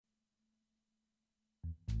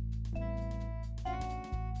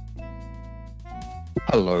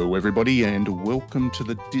Hello, everybody, and welcome to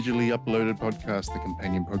the Digitally Uploaded Podcast, the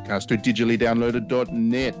companion podcast to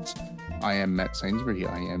digitallydownloaded.net. I am Matt Sainsbury.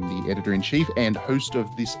 I am the editor-in-chief and host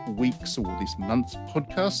of this week's or this month's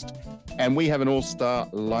podcast. And we have an all-star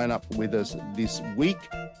lineup with us this week.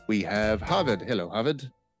 We have Harvard. Hello, Harvard.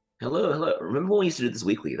 Hello. Remember when we used to do this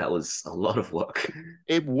weekly? That was a lot of work.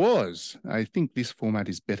 It was. I think this format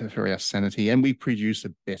is better for our sanity, and we produce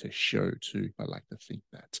a better show too. I like to think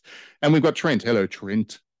that. And we've got Trent. Hello,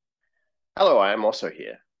 Trent. Hello, I am also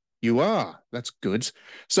here. You are. That's good.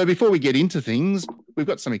 So before we get into things, we've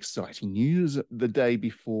got some exciting news. The day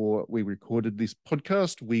before we recorded this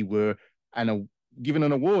podcast, we were given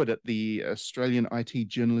an award at the Australian IT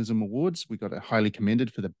Journalism Awards. We got highly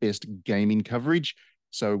commended for the best gaming coverage.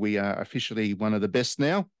 So we are officially one of the best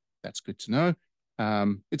now. That's good to know.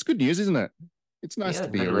 It's good news, isn't it? It's nice to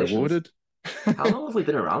be rewarded. How long have we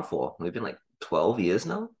been around for? We've been like 12 years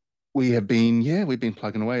now? We've been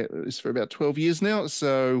plugging away at this for about 12 years now.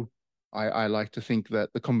 So I like to think that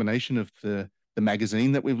the combination of the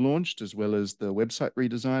magazine that we've launched, as well as the website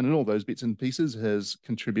redesign and all those bits and pieces, has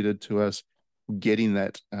contributed to us getting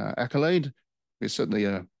that accolade. We're certainly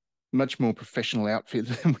a much more professional outfit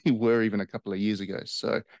than we were even a couple of years ago.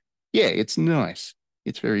 So yeah, it's nice.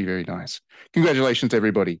 It's very, very nice. Congratulations to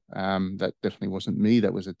everybody. That definitely wasn't me.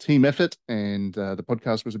 That was a team effort, and the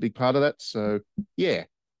podcast was a big part of that. So yeah,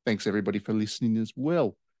 thanks everybody for listening as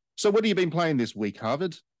well. So what have you been playing this week,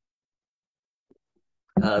 Harvard?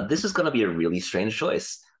 This is going to be a really strange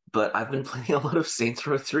choice, but I've been playing a lot of Saints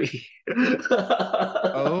Row 3.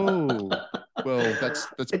 Oh, well, that's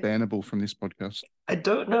bannable from this podcast. I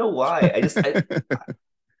don't know why.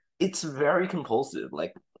 It's very compulsive.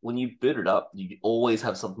 Like when you boot it up, you always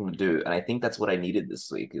have something to do. And I think that's what I needed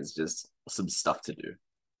this week, is just some stuff to do.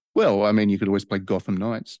 Well, I mean, you could always play Gotham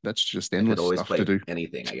Knights. That's just endless stuff to do.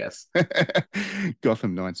 Anything, I guess.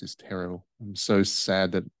 Gotham Knights is terrible. I'm so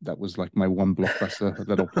sad that was like my one blockbuster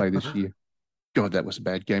that I'll play this year. God, that was a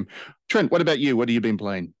bad game. Trent, what about you? What have you been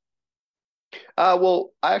playing?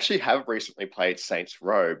 Well, I actually have recently played Saints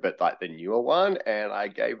Row, but like the newer one, and I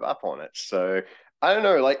gave up on it. So I don't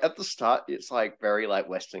know, like at the start, it's like very like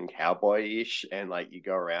Western cowboy-ish, and like you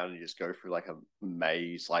go around and just go through like a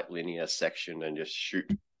maze, like linear section and just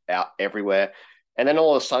shoot out everywhere. And then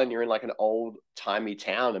all of a sudden you're in like an old timey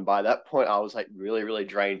town. And by that point I was like really, really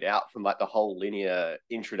drained out from like the whole linear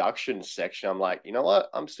introduction section. I'm like, you know what?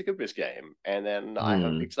 I'm sick of this game. And then I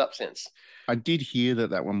haven't picked it up since. I did hear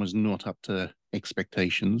that one was not up to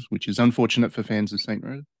expectations, which is unfortunate for fans of Saint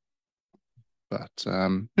Row. But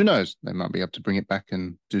who knows? They might be able to bring it back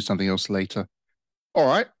and do something else later. All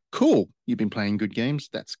right, cool. You've been playing good games.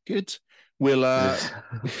 That's good. We'll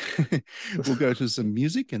we'll go to some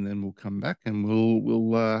music, and then we'll come back and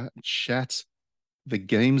we'll chat the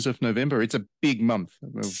games of November. It's a big month.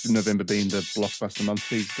 November being the blockbuster month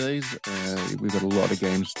these days. We've got a lot of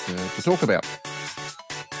games to talk about.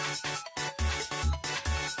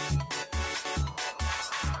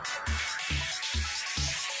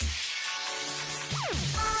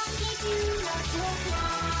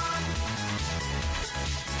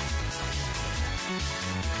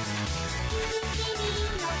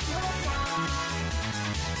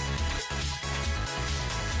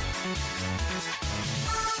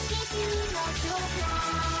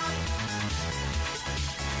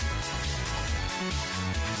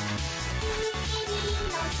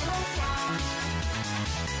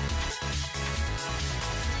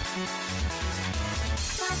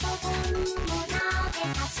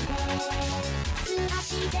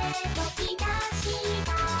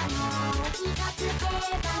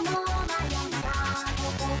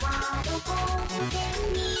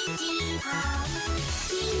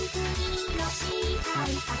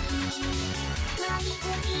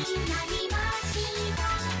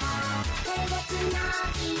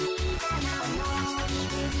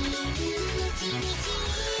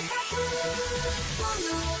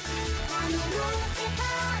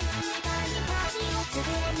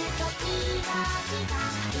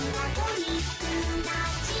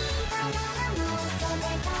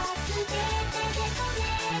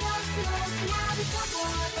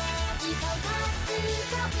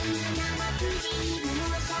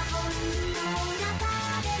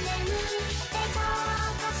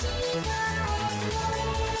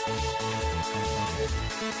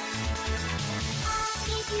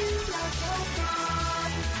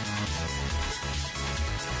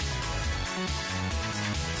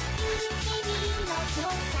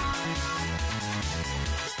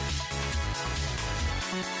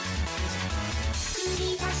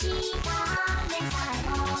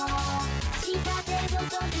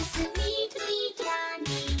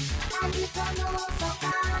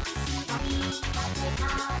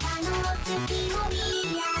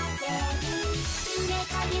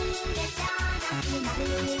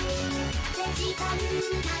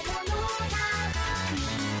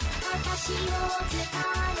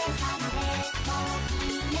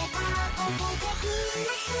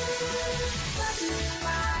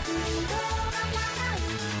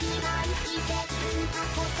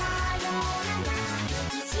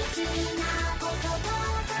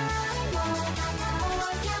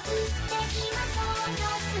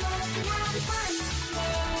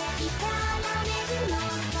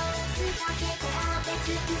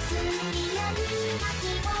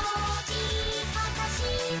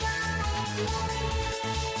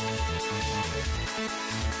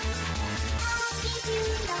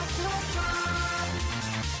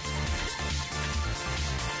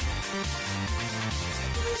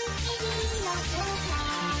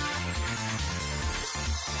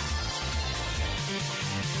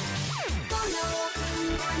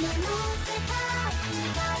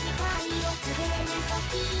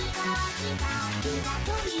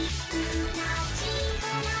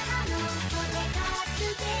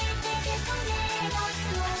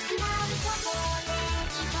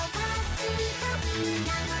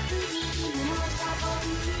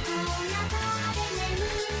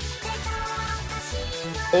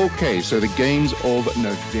 Okay, so the games of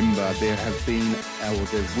November, there will be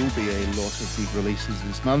a lot of big releases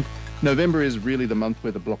this month. November is really the month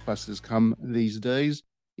where the blockbusters come these days.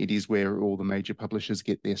 It is where all the major publishers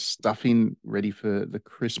get their stuff in, ready for the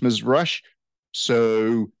Christmas rush.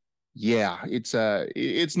 So yeah, it's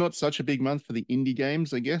not such a big month for the indie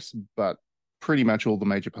games, I guess, but pretty much all the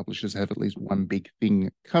major publishers have at least one big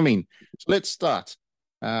thing coming. So let's start.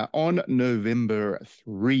 On November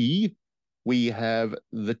 3, we have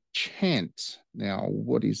The Chant. Now,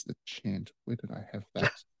 what is The Chant? Where did I have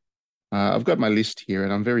that? I've got my list here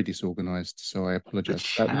and I'm very disorganized, so I apologize.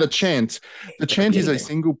 The Chant. The Chant is a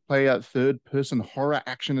single-player, third-person horror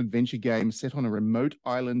action-adventure game set on a remote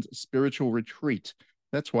island spiritual retreat.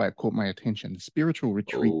 That's why it caught my attention. Spiritual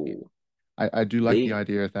retreat. Oh, I do like the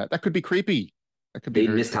idea of that. That could be creepy. That could be they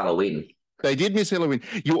very missed creepy. Halloween. They did miss Halloween.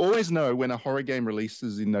 You always know when a horror game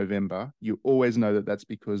releases in November, you always know that that's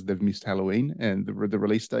because they've missed Halloween and the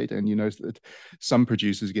release date. And you know that some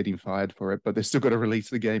producers getting fired for it, but they've still got to release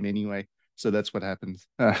the game anyway. So that's what happens.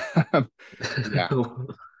 Yeah.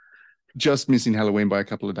 Just missing Halloween by a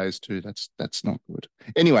couple of days too. That's not good.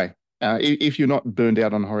 Anyway, if you're not burned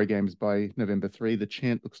out on horror games by November 3, The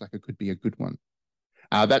Chant looks like it could be a good one.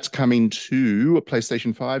 That's coming to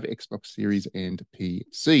PlayStation 5, Xbox Series, and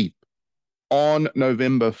PC. On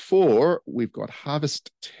November 4, we've got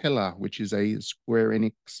Harvestella, which is a Square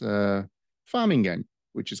Enix farming game,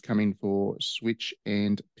 which is coming for Switch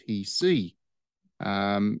and PC.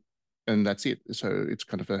 And that's it. So it's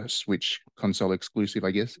kind of a Switch console exclusive,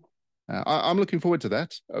 I guess. I'm looking forward to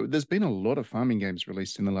that. There's been a lot of farming games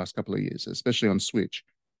released in the last couple of years, especially on Switch.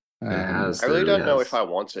 I really don't know if I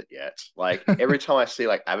want it yet. Like every time I see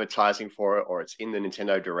like advertising for it or it's in the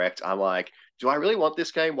Nintendo Direct, I'm like, do I really want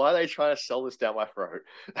this game? Why are they trying to sell this down my throat?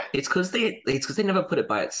 It's because they never put it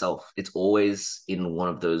by itself. It's always in one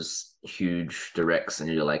of those huge directs,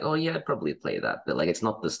 and you're like, oh yeah, I'd probably play that, but like it's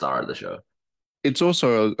not the star of the show. It's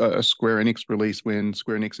also a Square Enix release when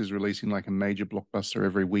Square Enix is releasing like a major blockbuster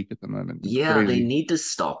every week at the moment. Yeah, they need to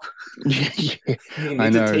stop. Yeah, they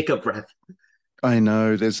need to take a breath. I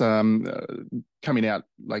know there's coming out,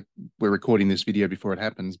 like we're recording this video before it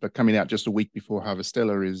happens, but coming out just a week before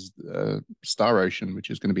Harvestella is Star Ocean, which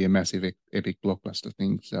is going to be a massive epic blockbuster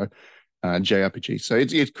thing. So JRPG. So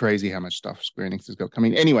it's crazy how much stuff Square Enix has got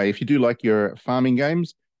coming. Anyway, if you do like your farming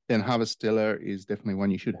games, then Harvestella is definitely one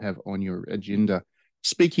you should have on your agenda.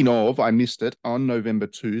 Speaking of, I missed it on November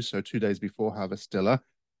 2, so 2 days before Harvestella.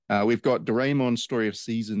 We've got Doraemon Story of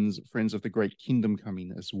Seasons, Friends of the Great Kingdom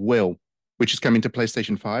coming as well, which is coming to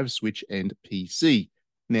PlayStation 5, Switch, and PC.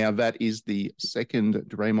 Now, that is the second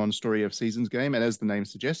Doraemon Story of Seasons game, and as the name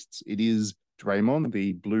suggests, it is Doraemon,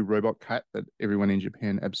 the blue robot cat that everyone in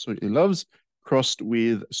Japan absolutely loves, crossed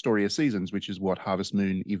with Story of Seasons, which is what Harvest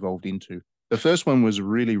Moon evolved into. The first one was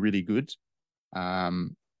really, really good.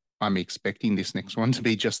 I'm expecting this next one to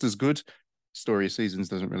be just as good. Story of Seasons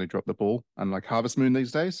doesn't really drop the ball, unlike Harvest Moon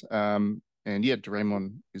these days. And yeah,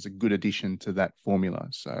 Doraemon is a good addition to that formula.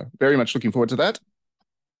 So very much looking forward to that.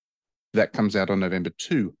 That comes out on November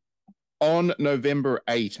 2. On November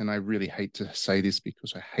 8, and I really hate to say this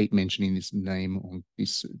because I hate mentioning this name on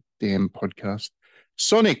this damn podcast,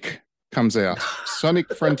 Sonic comes out.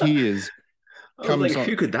 Sonic Frontiers.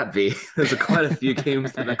 Who could that be? There's quite a few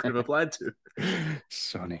games that could have applied to.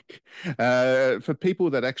 Sonic. For people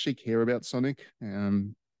that actually care about Sonic,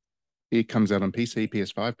 it comes out on PC,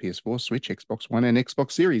 PS5, PS4, Switch, Xbox One, and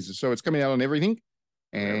Xbox Series. So it's coming out on everything.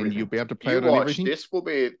 and you'll be able to play You it on watch, everything. this will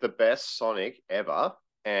be the best Sonic ever,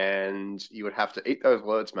 and you would have to eat those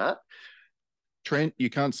words, Matt. Trent, you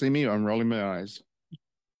can't see me. I'm rolling my eyes.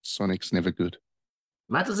 Sonic's never good.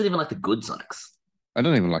 Matt doesn't even like the good Sonics. I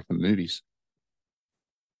don't even like the movies.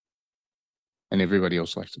 And everybody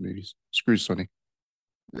else likes the movies. Screw Sonic.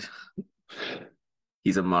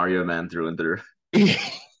 He's a Mario man through and through.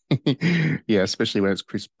 Yeah, especially when it's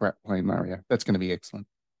Chris Pratt playing Mario. That's going to be excellent.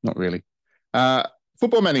 Not really.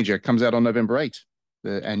 Football Manager comes out on November 8th,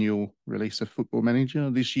 the annual release of Football Manager.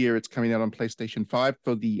 This year, it's coming out on PlayStation 5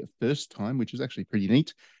 for the first time, which is actually pretty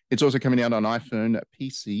neat. It's also coming out on iPhone,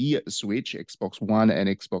 PC, Switch, Xbox One, and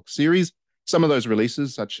Xbox Series. Some of those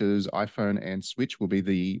releases, such as iPhone and Switch, will be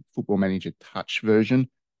the Football Manager Touch version.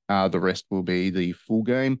 The rest will be the full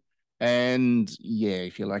game. And yeah,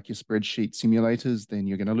 if you like your spreadsheet simulators, then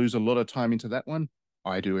you're going to lose a lot of time into that one.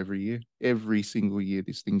 I do every year. Every single year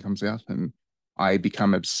this thing comes out, and I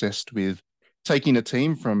become obsessed with taking a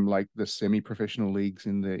team from like the semi-professional leagues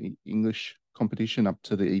in the English competition up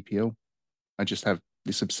to the EPL. I just have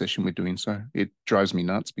this obsession with doing so. It drives me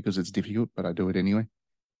nuts because it's difficult, but I do it anyway.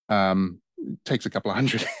 It takes a couple of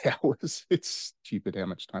hundred hours. It's stupid how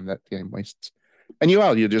much time that game wastes. And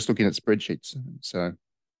you're just looking at spreadsheets. So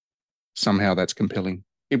somehow that's compelling.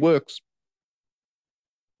 It works.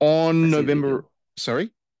 On November, sorry?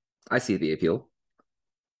 I see the appeal.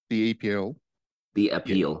 The EPL. The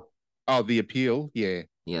appeal. Yeah. Oh, the appeal. Yeah.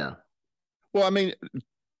 Yeah. Well, I mean,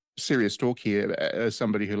 serious talk here. As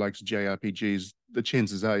somebody who likes JRPGs, the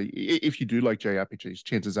chances are, if you do like JRPGs,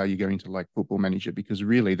 chances are you're going to like Football Manager because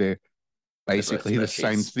really they're basically the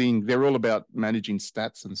same thing. They're all about managing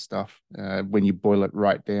stats and stuff when you boil it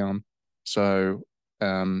right down. So,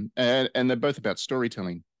 and they're both about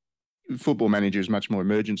storytelling. Football Manager is much more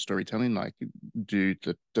emergent storytelling, like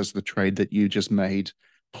does the trade that you just made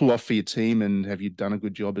pull off for your team, and have you done a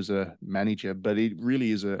good job as a manager? But it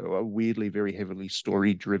really is a weirdly very heavily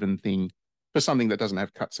story-driven thing for something that doesn't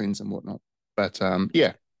have cutscenes and whatnot. But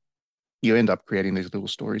yeah, you end up creating these little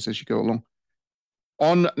stories as you go along.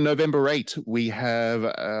 On November 8th, we have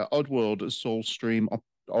Oddworld Soulstream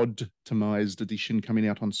Optimized Edition coming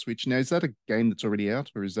out on Switch. Now, is that a game that's already out,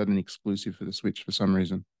 or is that an exclusive for the Switch for some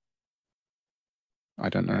reason? I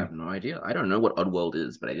don't know. I have no idea. I don't know what Oddworld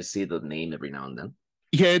is, but I just see the name every now and then.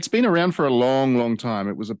 Yeah, it's been around for a long, long time.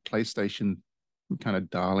 It was a PlayStation kind of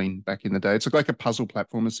darling back in the day. It's like a puzzle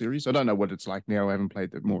platformer series. I don't know what it's like now. I haven't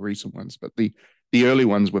played the more recent ones, but the early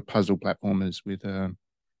ones were puzzle platformers with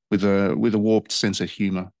a warped sense of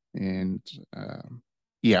humor. And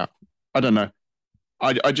yeah, I don't know.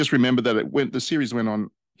 I just remember that the series went on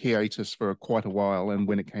hiatus for quite a while, and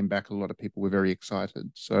when it came back, a lot of people were very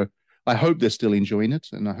excited. So I hope they're still enjoying it,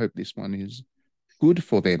 and I hope this one is good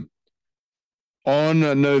for them. On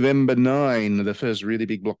November 9, the first really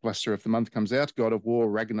big blockbuster of the month comes out, God of War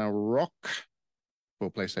Ragnarok for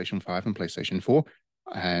PlayStation 5 and PlayStation 4.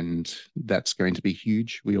 And that's going to be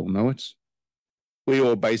huge. We all know it. We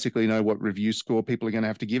all basically know what review score people are going to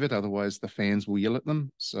have to give it. Otherwise, the fans will yell at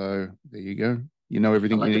them. So there you go. You know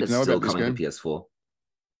everything you need to know about this game. To PS4.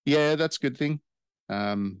 Yeah, that's a good thing.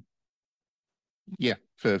 Yeah,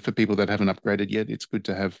 for people that haven't upgraded yet, it's good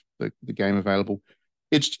to have the game available.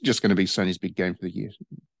 It's just going to be Sony's big game for the year.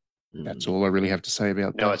 That's all I really have to say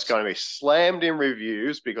about that. No, it's going to be slammed in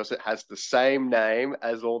reviews because it has the same name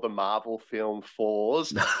as all the Marvel film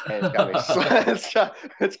 4s. And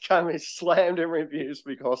it's going to be slammed in reviews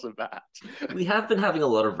because of that. We have been having a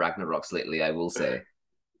lot of Ragnaroks lately, I will say.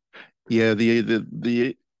 Yeah,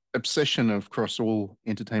 the obsession across all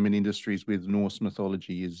entertainment industries with Norse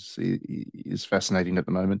mythology is fascinating at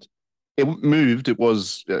the moment. It moved. It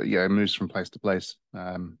was it moves from place to place.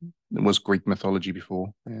 It was Greek mythology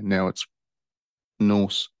before, and now it's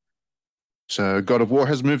Norse. So God of War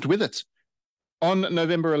has moved with it. On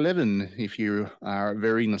November 11, if you are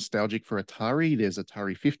very nostalgic for Atari, there's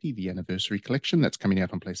Atari 50, the anniversary collection that's coming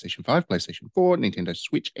out on PlayStation 5, PlayStation 4, Nintendo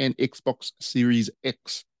Switch, and Xbox Series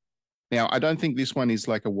X. Now, I don't think this one is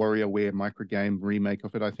like a WarioWare microgame remake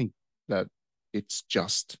of it. I think that it's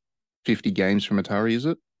just 50 games from Atari, is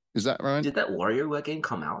it? Is that right? Did that WarioWare game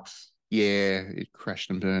come out? Yeah, it crashed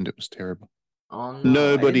and burned. It was terrible. Oh, no.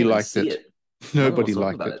 Nobody liked it. Nobody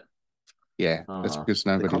liked it. Yeah, that's because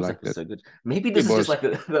nobody liked it. So good. Maybe this is just like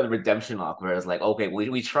the redemption arc where it's like, okay,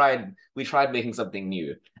 we tried making something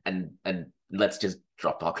new and let's just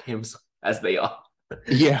drop our games as they are.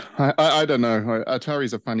 Yeah, I don't know.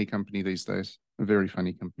 Atari's a funny company these days. A very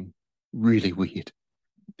funny company. Really weird.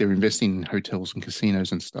 They're investing in hotels and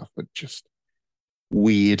casinos and stuff, but just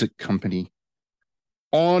weird company.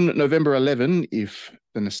 On November 11, if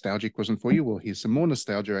the nostalgic wasn't for you, well, here's some more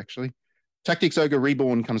nostalgia, actually. Tactics Ogre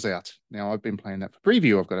Reborn comes out. Now, I've been playing that for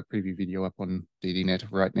preview. I've got a preview video up on DDNet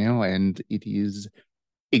right now, and it is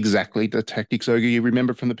exactly the Tactics Ogre you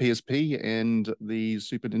remember from the PSP and the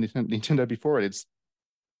Super Nintendo before it. It's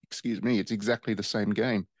exactly the same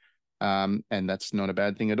game. And that's not a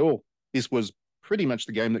bad thing at all. This was pretty much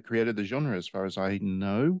the game that created the genre, as far as I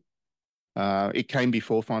know. It came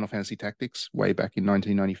before Final Fantasy Tactics, way back in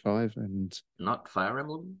 1995. And Not Fire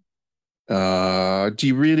Emblem? do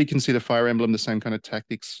you really consider Fire Emblem the same kind of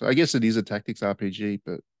tactics? I guess it is a tactics RPG,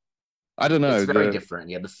 but I don't know. It's very different.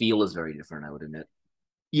 Yeah, the feel is very different, I would admit.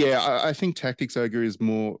 Yeah, I think Tactics Ogre is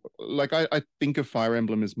more like I think of Fire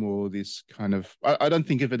Emblem as more this kind of I don't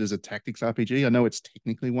think of it as a tactics RPG. I know it's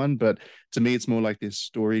technically one, but to me it's more like this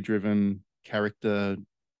story-driven character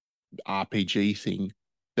RPG thing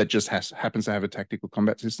that just happens to have a tactical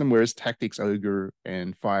combat system, whereas Tactics Ogre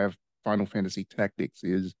and Final Fantasy Tactics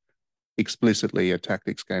is explicitly a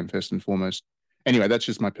tactics game first and foremost. Anyway, that's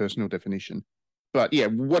just my personal definition. But yeah,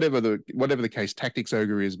 whatever the case, Tactics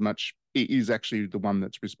Ogre is actually the one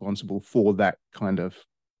that's responsible for that kind of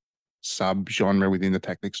sub-genre within the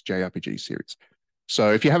Tactics JRPG series.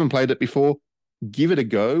 So if you haven't played it before, give it a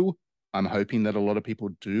go. I'm hoping that a lot of people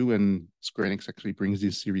do, and Square Enix actually brings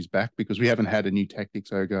this series back, because we haven't had a new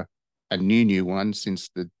Tactics Ogre, a new one, since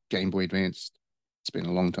the Game Boy Advance. It's been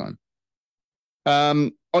a long time.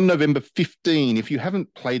 On November 15, if you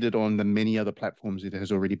haven't played it on the many other platforms it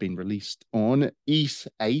has already been released on, Ys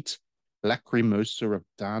 8, Lacrimosa of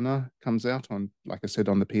Dana comes out on, like I said,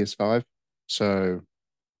 on the PS5. So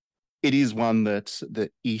it is one that the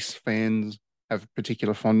Ys fans have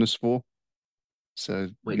particular fondness for. So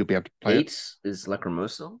you'll be able to play 8 it. is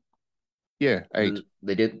Lacrimosa? Yeah, 8.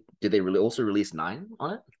 Did they also release 9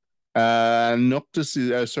 on it? Noctis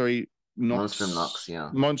is, Monstrum Nox, yeah.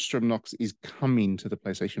 Monstrum Nox is coming to the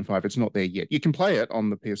PlayStation 5. It's not there yet. You can play it on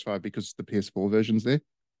the PS5 because the PS4 version's there.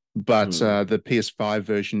 But the PS5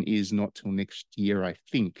 version is not till next year, I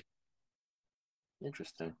think.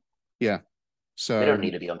 Interesting. Yeah. So they don't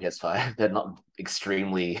need to be on PS5. They're not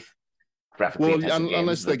extremely graphically intensive games,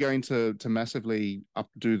 unless they're going to massively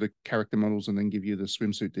updo the character models and then give you the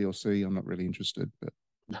swimsuit DLC, I'm not really interested. But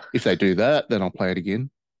if they do that, then I'll play it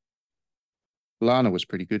again. Lana was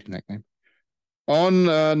pretty good in that game. On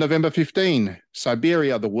November 15,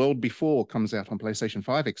 Siberia, The World Before comes out on PlayStation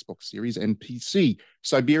 5, Xbox Series, and PC.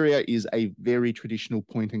 Siberia is a very traditional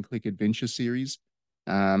point-and-click adventure series.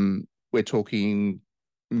 We're talking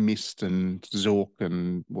Myst and Zork,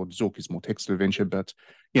 and well, Zork is more text adventure, but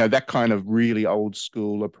that kind of really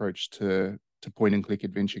old-school approach to point-and-click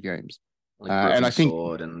adventure games. Like and I think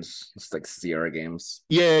Sword and it's like Sierra games.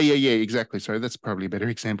 Yeah, exactly. So that's probably a better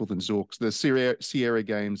example than Zork's. The Sierra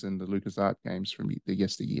games and the LucasArts games from the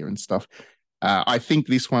yesteryear and stuff. I think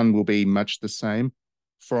this one will be much the same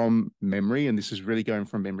from memory, and this is really going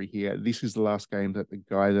from memory here. This is the last game that the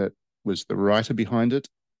guy that was the writer behind it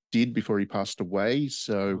did before he passed away.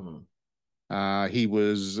 So he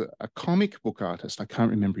was a comic book artist. I can't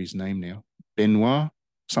remember his name now. Benoit,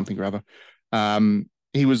 something or other.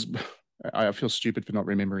 He was... I feel stupid for not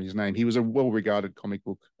remembering his name. He was a well-regarded comic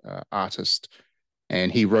book artist,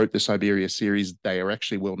 and he wrote the Siberia series. They are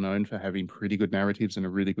actually well known for having pretty good narratives and a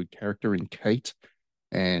really good character in Kate.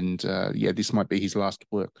 And this might be his last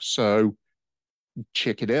work. So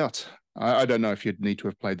check it out. I don't know if you'd need to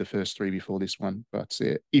have played the first 3 before this one, but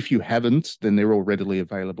if you haven't, then they're all readily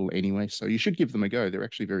available anyway. So you should give them a go. They're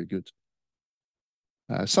actually very good.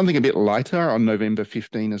 Something a bit lighter on November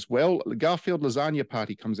 15 as well. The Garfield Lasagna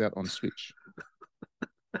Party comes out on Switch.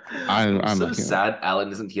 I'm so sad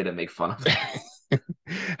Alan isn't here to make fun of it.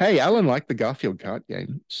 Hey, Alan liked the Garfield kart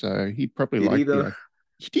game, so he'd probably like it.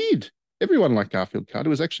 He did. Everyone liked Garfield kart. It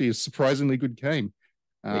was actually a surprisingly good game.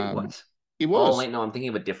 Wait, what? It was. Oh, wait, no, I'm thinking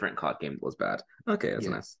of a different kart game that was bad. Okay, that's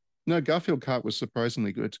nice. No, Garfield kart was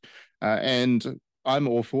surprisingly good. And I'm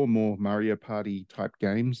all for more Mario Party type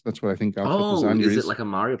games. That's what I think Garfield Lasagna is. Is it like a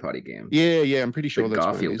Mario Party game? Yeah, I'm pretty sure that's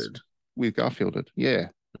Garfielded. What it is. With Garfielded, yeah.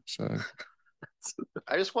 So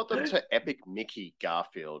I just want them to epic Mickey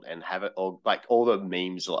Garfield and have it all like all the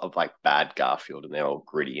memes of like bad Garfield and they're all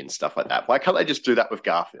gritty and stuff like that. Why can't they just do that with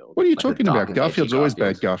Garfield? What are you talking about? Garfield's always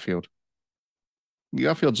bad Garfield.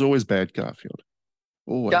 Garfield's always bad Garfield.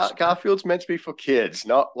 Always. Garfield's meant to be for kids,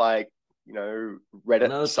 not like Reddit.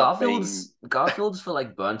 No, Garfield's for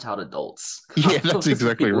like burnt out adults. Yeah, that's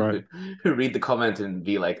exactly right. Who read the comment and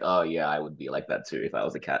be like, "Oh yeah, I would be like that too if I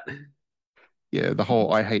was a cat." Yeah, the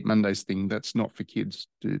whole "I hate Mondays" thing, that's not for kids,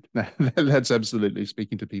 dude. That's absolutely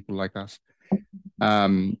speaking to people like us.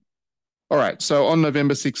 All right, so on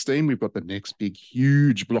November 16, we've got the next big,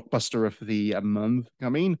 huge blockbuster of the month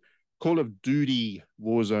coming, Call of Duty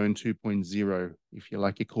Warzone 2.0. If you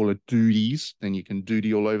like your Call of Duties, then you can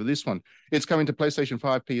duty all over this one. It's coming to PlayStation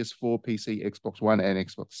 5, PS4, PC, Xbox One, and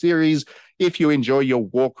Xbox Series. If you enjoy your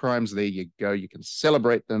war crimes, there you go. You can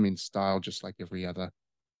celebrate them in style, just like every other.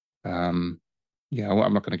 Yeah, well,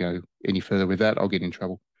 I'm not going to go any further with that. I'll get in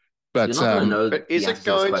trouble. But You're not going to know but is the it answer to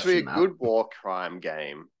this going to be a question, Matt. good war crime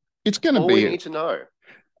game? it's going to All we be. need to know.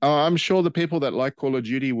 I'm sure the people that like Call of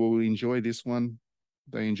Duty will enjoy this one.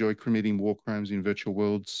 They enjoy committing war crimes in virtual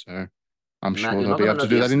worlds, so I'm Matt, sure you're they'll not be going able to know to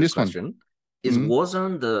do the that answer in to this one. question. Is Mhm.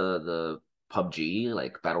 Warzone the PUBG,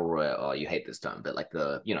 like battle royale? Oh, you hate this term, but like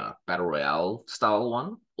the battle royale style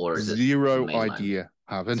one, or is it Zero mainline? idea,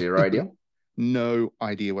 Harvard. Zero idea. No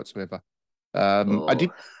idea whatsoever. I Oh, did.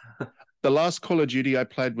 The last Call of Duty I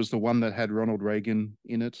played was the one that had Ronald Reagan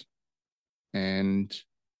in it, and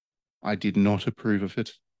I did not approve of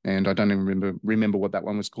it. And I don't even remember what that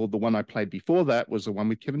one was called. The one I played before that was the one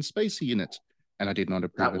with Kevin Spacey in it, and I did not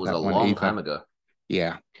approve that of was a that one long either. time ago.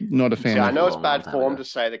 Yeah, not a fan See, I of know it's long bad time form ago. to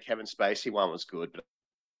say the Kevin Spacey one was good, but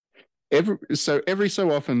every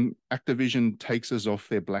so often Activision takes us off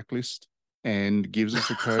their blacklist and gives us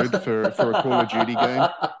a code for a Call of Duty game.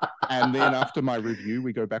 And then after my review,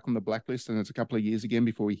 we go back on the blacklist, and it's a couple of years again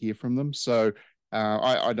before we hear from them. So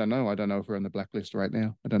I don't know. I don't know if we're on the blacklist right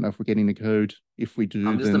now. I don't know if we're getting the code. If we do,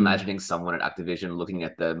 I'm just then imagining someone at Activision looking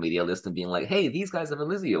at the media list and being like, "Hey, these guys have a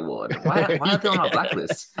Lizzie Award. Why are they on our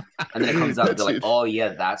blacklist?" And then it comes out and they're like, "Oh yeah,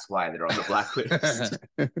 that's why they're on the blacklist."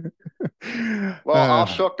 well, I'll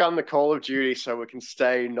shotgun the Call of Duty so we can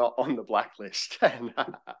stay not on the blacklist. Game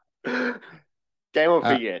of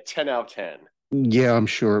the year, 10 out of 10. Yeah, I'm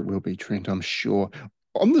sure it will be, Trent. I'm sure.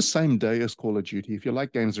 On the same day as Call of Duty, if you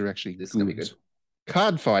like games that are actually This is gonna be good, good.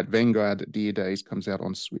 Cardfight Vanguard Dear Days comes out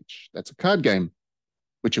on Switch. That's a card game,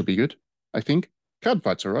 which will be good, I think.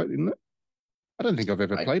 Cardfight's all right, isn't it? I don't think I've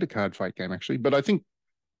ever played a cardfight game, actually, but I think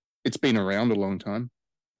it's been around a long time.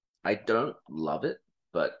 I don't love it,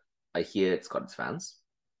 but I hear it's got its fans.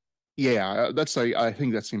 Yeah, I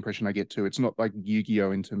think that's the impression I get too. It's not like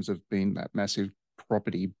Yu-Gi-Oh! In terms of being that massive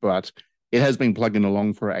property, but it has been plugging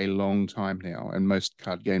along for a long time now. And most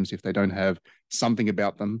card games, if they don't have something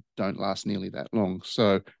about them, don't last nearly that long.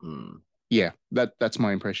 So yeah, that's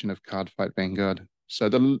my impression of Cardfight Vanguard. So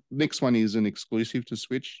the next one is an exclusive to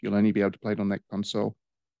Switch. You'll only be able to play it on that console.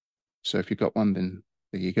 So if you've got one, then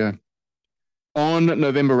there you go. On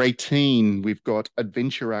November 18, we've got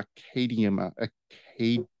Adventure Arcadium.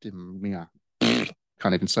 Can't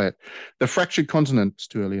even say it. The Fractured Continent. It's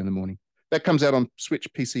too early in the morning. That comes out on Switch,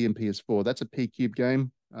 PC, and PS4. That's a P-Cube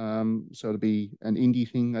game. So it'll be an indie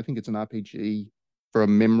thing. I think it's an RPG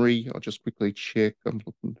from memory. I'll just quickly check. I'm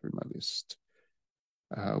looking through my list.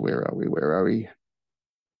 Where are we?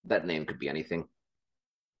 That name could be anything.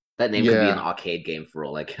 That name could be an arcade game for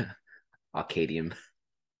all, like Arcadium.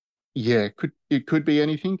 Yeah, it could be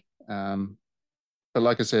anything. But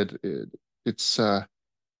like I said, it's an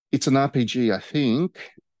RPG, I think.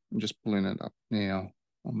 I'm just pulling it up now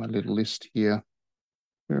on my little list here.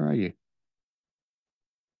 Where are you?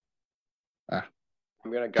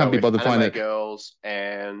 I'm gonna go Can't be with bothered finding Anime it. Girls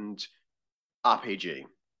and RPG.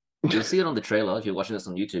 You'll see it on the trailer. If you're watching this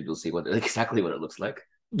on YouTube, you'll see exactly what it looks like.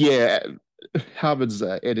 Yeah, Harvard's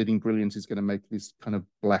editing brilliance is going to make this kind of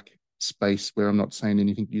black space where I'm not saying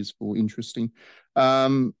anything useful, interesting.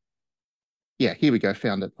 Yeah, here we go.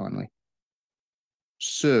 Found it finally.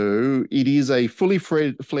 So it is a fully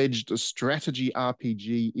fledged strategy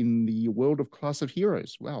RPG in the world of Class of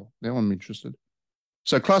Heroes. Wow, now I'm interested.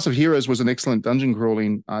 So Class of Heroes was an excellent dungeon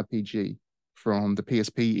crawling RPG from the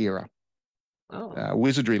PSP era. Oh.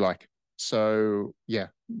 Wizardry-like. So yeah,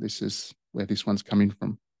 this is where this one's coming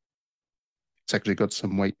from. It's actually got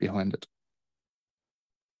some weight behind it.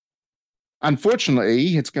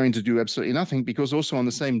 Unfortunately, it's going to do absolutely nothing because also on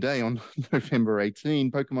the same day, on November 18,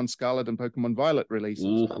 Pokemon Scarlet and Pokemon Violet releases.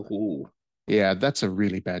 Ooh. Yeah, that's a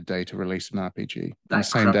really bad day to release an RPG. On the That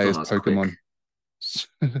same day as crept on us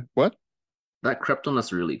Pokemon. What? That crept on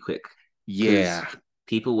us really quick. Yeah.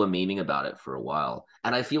 People were memeing about it for a while.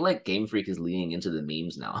 And I feel like Game Freak is leaning into the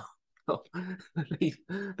memes now.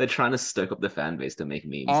 They're trying to stoke up the fan base to make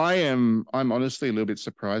memes. I'm honestly a little bit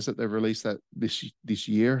surprised that they've released that this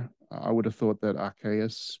year. I would have thought that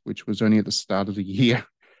Arceus, which was only at the start of the year,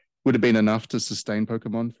 would have been enough to sustain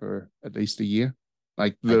Pokemon for at least a year.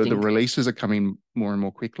 Like the releases are coming more and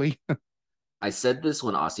more quickly. I said this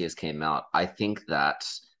when Arceus came out. I think that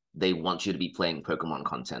they want you to be playing Pokemon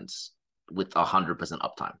content with 100%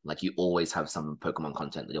 uptime. Like you always have some Pokemon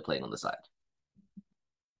content that you're playing on the side.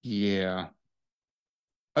 Yeah.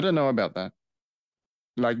 I don't know about that.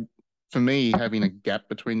 Like for me, having a gap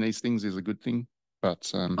between these things is a good thing.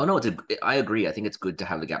 But Oh no, I agree. I think it's good to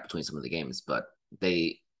have the gap between some of the games, but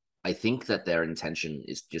I think that their intention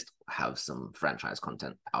is just have some franchise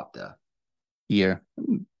content out there. yeah,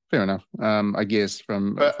 fair enough. I guess But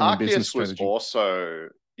from a business Arceus was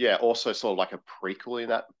strategy. also sort of like a prequel in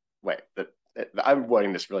that way. I'm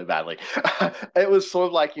wording this really badly. It was sort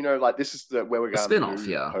of like, like this is where we're A going to spin-off, move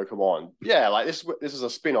yeah. Pokemon. Yeah, like this is a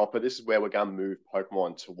spin-off, but this is where we're going to move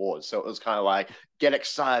Pokemon towards. So it was kind of like, get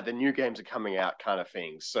excited, the new games are coming out kind of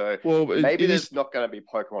thing. So Well, maybe it is there's not going to be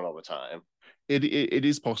Pokemon all the time. it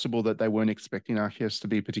is possible that they weren't expecting Arceus to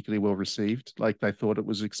be particularly well received. Like they thought it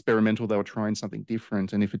was experimental, they were trying something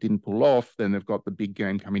different, and if it didn't pull off, then they've got the big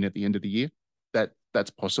game coming at the end of the year.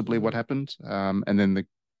 That's possibly what happened. And then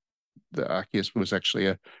the Arceus was actually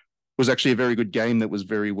a very good game that was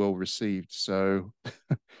very well received. So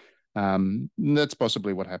that's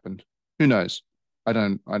possibly what happened. Who knows? I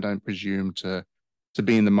don't presume to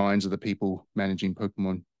be in the minds of the people managing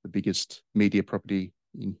Pokemon, the biggest media property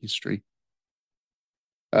in history.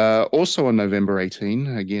 Also on November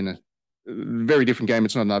 18, again, a very different game.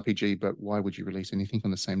 It's not an RPG, but why would you release anything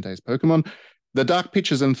on the same day as Pokemon? The Dark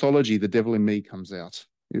Pictures anthology, The Devil in Me, comes out.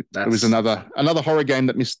 It was another horror game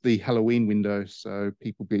that missed the Halloween window, so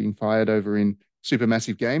people being fired over in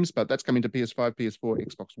supermassive games, but that's coming to PS5, PS4,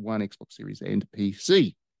 Xbox One, Xbox Series, and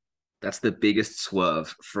PC. That's the biggest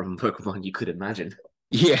swerve from Pokemon you could imagine.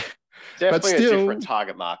 Yeah, Definitely but still, a different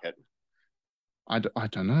target market. I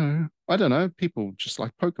don't know. I don't know. People just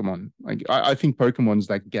like Pokemon. I think Pokemon's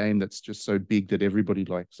that game that's just so big that everybody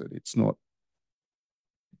likes it. It's not.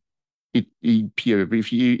 If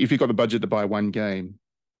you got the budget to buy one game,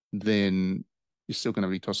 then you're still going to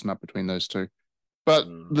be tossing up between those two. But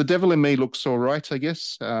The Devil in Me looks all right, I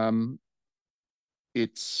guess.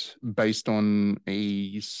 It's based on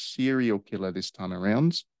a serial killer this time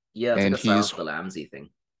around. Yeah, it's and like a Silence of the Lambsy thing.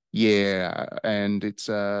 Yeah, and it's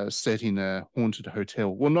set in a haunted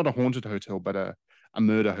hotel. Well, not a haunted hotel, but a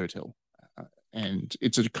murder hotel. And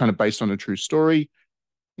it's kind of based on a true story.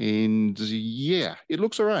 And yeah, it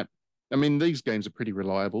looks all right. I mean, these games are pretty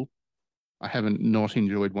reliable. I haven't not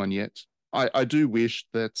enjoyed one yet. I do wish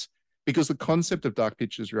that, because the concept of Dark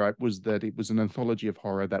Pictures, right, was that it was an anthology of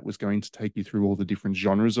horror that was going to take you through all the different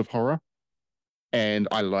genres of horror. And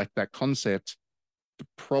I like that concept. The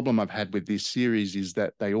problem I've had with this series is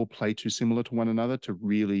that they all play too similar to one another to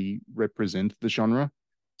really represent the genre.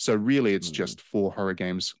 So really, it's just 4 horror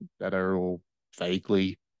games that are all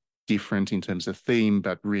vaguely different in terms of theme,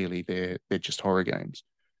 but really they're just horror games.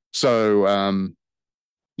 So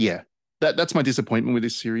yeah, that's my disappointment with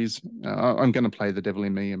this series. I'm going to play The Devil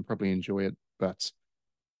in Me and probably enjoy it, but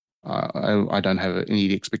I don't have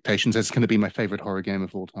any expectations that it's going to be my favorite horror game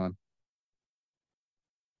of all time.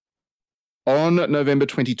 On November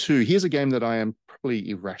 22, here's a game that I am probably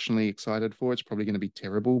irrationally excited for. It's probably going to be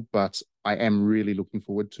terrible, but I am really looking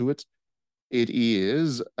forward to it. It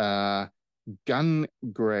is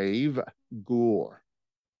Gungrave Gore.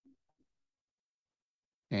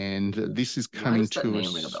 And this is coming to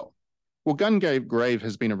us. Ring a bell? Well, Gungrave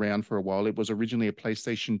has been around for a while. It was originally a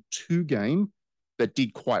PlayStation 2 game that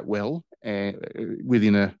did quite well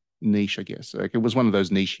within a niche, I guess. Like, it was one of those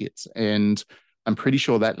niche hits. And I'm pretty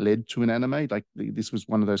sure that led to an anime. Like this was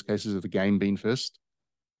one of those cases of the game being first.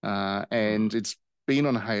 And it's been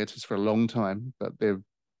on a hiatus for a long time, but they've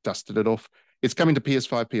dusted it off. It's coming to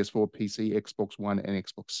PS5, PS4, PC, Xbox One, and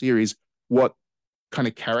Xbox Series. What kind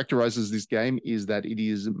of characterizes this game is that it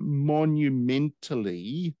is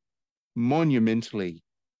monumentally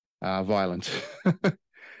violent.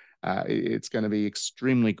 It's going to be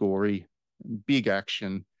extremely gory, big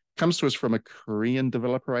action. Comes to us from a Korean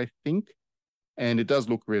developer, I think. And it does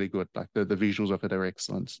look really good. Like the visuals of it are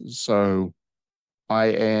excellent. So I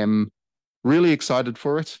am really excited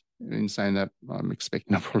for it. In saying that, I'm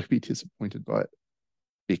expecting I'll probably be disappointed by it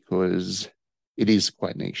because it is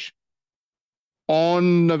quite niche.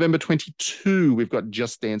 On November 22, we've got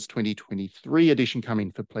Just Dance 2023 edition coming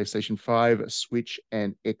for PlayStation 5, Switch,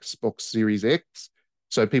 and Xbox Series X.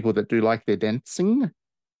 So people that do like their dancing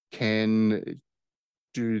can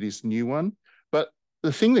do this new one. But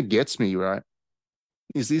the thing that gets me, right,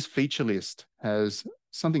 is this feature list has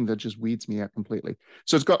something that just weirds me out completely.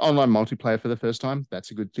 So it's got online multiplayer for the first time.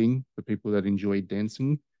 That's a good thing for people that enjoy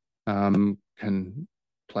dancing. Can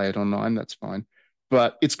play it online, that's fine.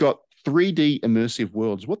 But it's got 3D immersive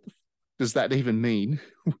worlds. What does that even mean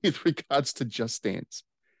with regards to Just Dance?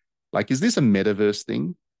 Like, is this a metaverse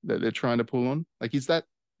thing that they're trying to pull on? Like, is that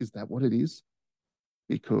what it is?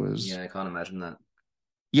 Because yeah, I can't imagine that.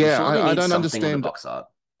 Yeah, sure I don't understand. On the box art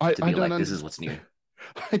to be like, this is what's new.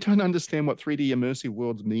 I don't understand what 3D immersive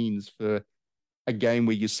worlds means for a game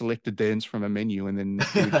where you select a dance from a menu and then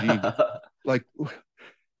do a jig. Like,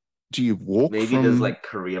 do you walk Maybe from? there's like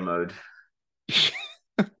career mode.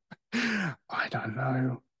 I don't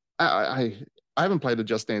know. I haven't played a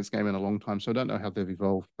Just Dance game in a long time, so I don't know how they've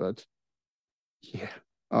evolved. But yeah,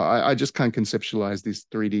 I just can't conceptualize this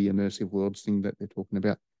 3D immersive worlds thing that they're talking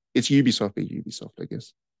about. It's Ubisoft be Ubisoft, I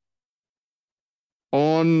guess.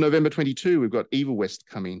 On November 22, we've got Evil West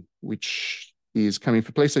coming, which is coming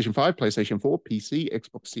for PlayStation 5, PlayStation 4, PC,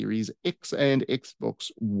 Xbox Series X, and Xbox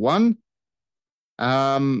One.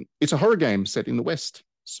 It's a horror game set in the West,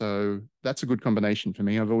 so that's a good combination for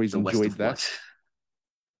me. I've always enjoyed that. What?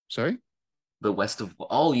 Sorry? The West of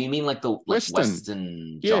Oh, you mean like the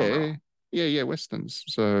Western genre? Yeah, Westerns.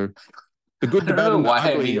 So the good, I the don't bad, know and the why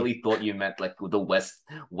I ugly. immediately thought you meant like the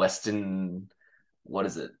Western, what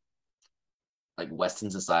is it? Like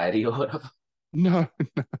Western society or whatever. No,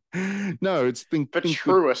 no, it's The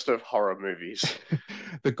truest of horror movies.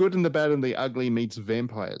 The good and the bad and the ugly meets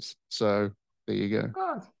vampires. So there you go.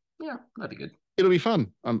 Oh, yeah, that'd be good. It'll be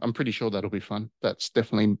fun. I'm pretty sure that'll be fun. That's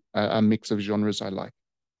definitely a mix of genres I like.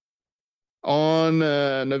 On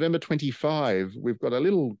November 25, we've got a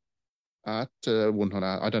little art, well, not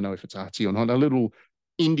art, I don't know if it's artsy or not, a little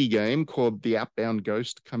indie game called The Outbound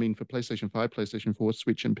Ghost coming for PlayStation 5, PlayStation 4,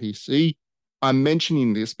 Switch, and PC. I'm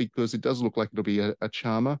mentioning this because it does look like it'll be a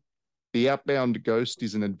charmer. The Outbound Ghost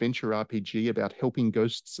is an adventure RPG about helping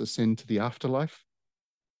ghosts ascend to the afterlife.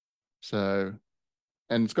 So,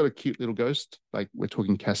 and it's got a cute little ghost, like we're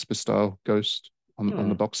talking Casper style ghost on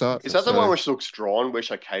the box art. Is that the one which looks drawn,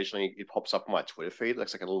 which occasionally it pops up on my Twitter feed?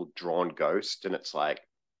 Looks like a little drawn ghost and it's like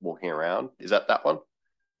walking around. Is that one?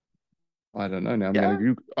 I don't know now.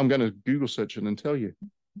 I'm going to Google search it and tell you.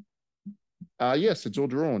 Yes, it's all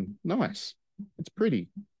drawn. Nice. It's pretty.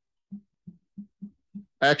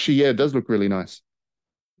 Actually, yeah, it does look really nice.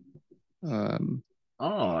 I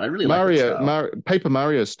really like that Paper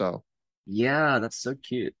Mario style. Yeah, that's so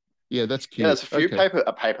cute. Yeah, that's cute. Yeah, there's a few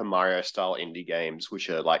Paper Mario style indie games which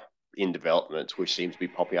are like in development, which seems to be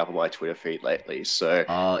popping up on my Twitter feed lately. So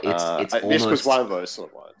this was one of those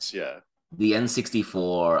sort of ones. Yeah, the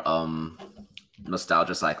N64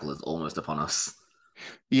 nostalgia cycle is almost upon us.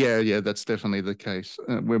 Yeah, that's definitely the case.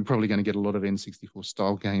 We're probably going to get a lot of N64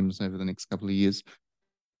 style games over the next couple of years.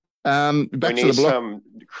 We need some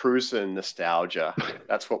cruising nostalgia.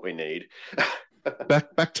 That's what we need.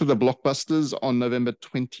 Back to the blockbusters. On November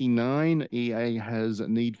 29, EA has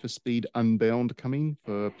Need for Speed Unbound coming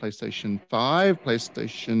for PlayStation 5,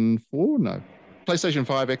 PlayStation 4, PlayStation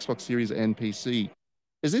 5, Xbox Series, and PC.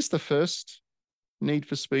 Is this the first Need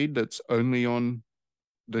for Speed that's only on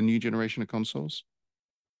the new generation of consoles?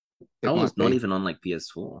 It's not even on like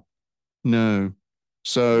PS4. No.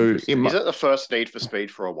 So is it the first Need for Speed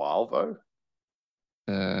for a while though?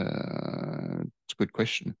 It's a good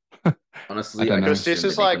question. Honestly, because this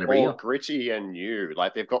is like more gritty and new.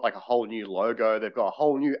 Like they've got like a whole new logo, they've got a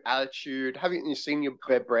whole new attitude. Haven't you seen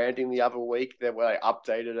their branding the other week? Where they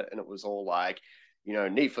updated it and it was all like,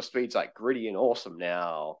 Need for Speed's like gritty and awesome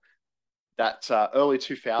now. That early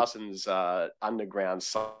 2000s underground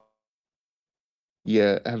song.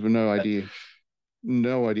 Yeah, I have no idea.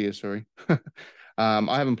 No idea, sorry.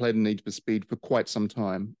 I haven't played a Need for Speed for quite some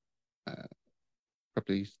time.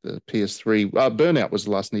 Probably the PS3. Burnout was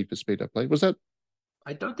the last Need for Speed I played. Was that?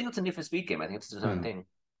 I don't think it's a Need for Speed game. I think it's its own thing.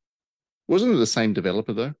 Wasn't it the same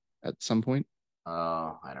developer though? At some point.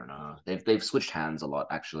 I don't know. They've switched hands a lot,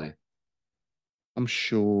 actually. I'm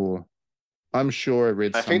sure I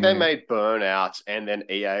read. I think they made Burnout, and then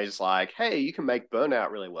EA's like, "Hey, you can make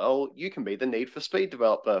Burnout really well. You can be the Need for Speed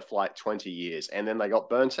developer for like 20 years," and then they got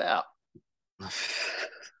burnt out.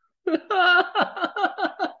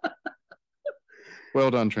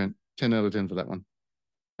 Well done, Trent. 10 out of 10 for that one.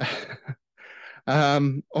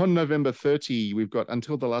 On November 30, we've got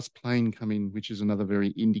Until the Last Plane coming, which is another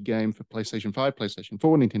very indie game for PlayStation 5, PlayStation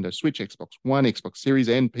 4, Nintendo Switch, Xbox One, Xbox Series,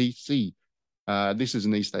 and PC. This is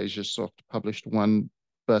an East Asia Soft published one,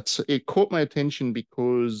 but it caught my attention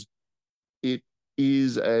because it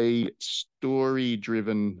is a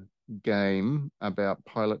story-driven game about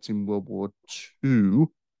pilots in World War II,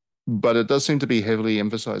 but it does seem to be heavily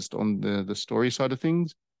emphasized on the story side of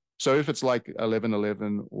things. So if it's like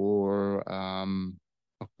 11/11 or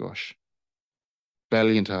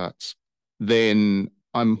Valiant Hearts, then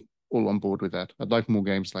I'm all on board with that. I'd like more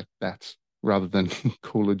games like that rather than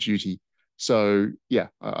Call of Duty. So yeah,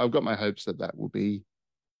 I've got my hopes that will be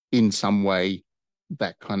in some way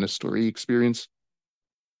that kind of story experience.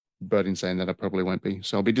 But in saying that, I probably won't be.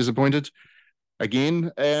 So I'll be disappointed.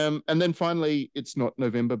 again. And then finally, it's not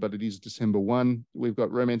November, but it is December 1. We've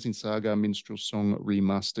got Romancing Saga Minstrel Song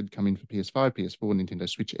Remastered coming for PS5, PS4, Nintendo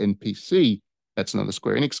Switch, and PC. That's another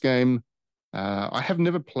Square Enix game. I have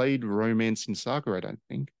never played Romancing Saga, I don't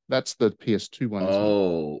think. That's the PS2 one, isn't it?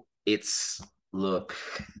 Oh, look,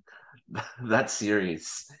 that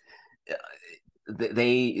series.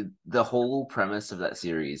 The whole premise of that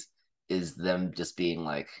series is them just being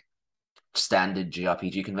like standard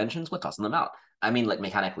JRPG conventions. We're tossing them out. I mean, like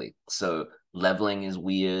mechanically. So leveling is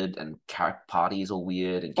weird, and character parties are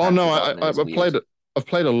weird, and Oh no, development is I've played weird. it. I've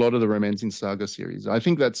played a lot of the Romancing Saga series. I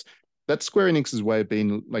think that's Square Enix's way of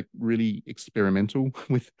being like really experimental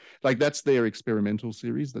with, like, that's their experimental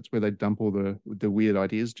series. That's where they dump all the weird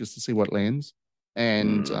ideas just to see what lands.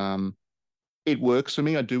 And it works for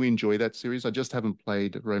me. I do enjoy that series. I just haven't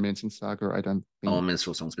played Romancing Saga, I don't think. Oh,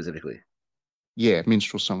 Minstrel Song specifically. Yeah,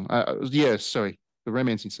 Minstrel Song. Yeah, sorry. The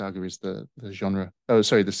Romancing Saga is the genre. Oh,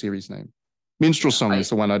 sorry, the series name. Minstrel Song is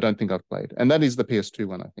the one I don't think I've played. And that is the PS2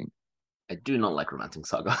 one, I think. I do not like Romancing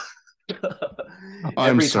Saga.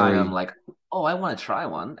 I'm sorry. time I'm like, oh, I want to try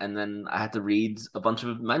one, and then I had to read a bunch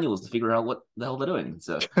of manuals to figure out what the hell they're doing.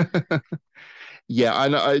 So yeah, I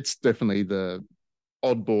know it's definitely the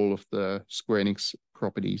oddball of the Square Enix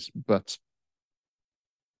properties, but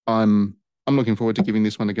I'm looking forward to giving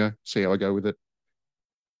this one a go, see how I go with it.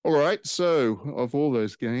 All right, so of all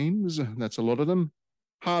those games, that's a lot of them.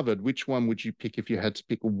 Harvard, which one would you pick if you had to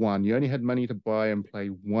pick one? You only had money to buy and play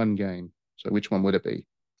one game. So which one would it be?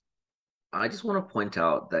 I just want to point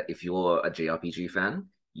out that if you're a JRPG fan,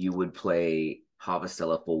 you would play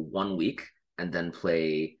Harvestella for 1 week and then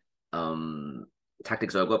play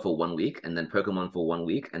Tactics Ogre for 1 week and then Pokemon for 1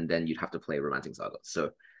 week, and then you'd have to play Romancing Saga.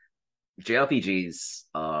 So JRPGs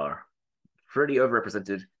are pretty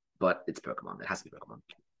overrepresented, but it's Pokemon. It has to be Pokemon.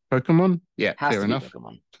 Pokemon? Yeah, Has fair to be enough.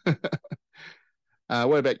 Pokemon.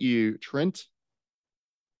 What about you, Trent?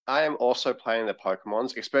 I am also playing the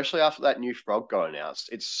Pokemons, especially after that new frog got announced.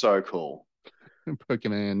 It's so cool.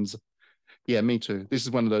 Pokemons. Yeah, me too. This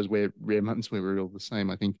is one of those rare months where we're all the same,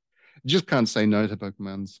 I think. You just can't say no to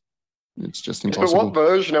Pokemons. It's just impossible. But what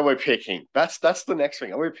version are we picking? That's the next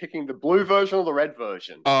thing. Are we picking the blue version or the red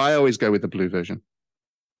version? Oh, I always go with the blue version.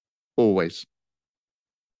 Always.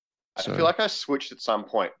 I feel like I switched at some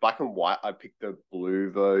point. Black and white, I picked the blue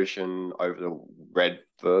version over the red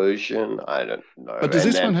version. I don't know. But does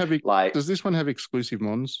this one have exclusive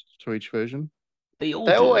mons to each version? They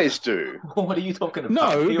always do. What are you talking about?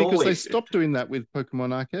 No, because they stopped doing that with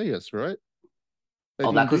Pokemon Arceus, right?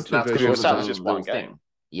 That's just one game.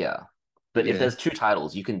 Yeah. But if there's two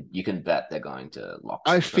titles, you can bet they're going to lock.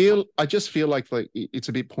 I just feel like it's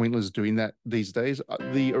a bit pointless doing that these days.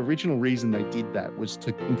 The original reason they did that was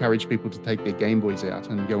to encourage people to take their Game Boys out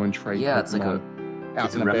and go and trade. Yeah, it's like a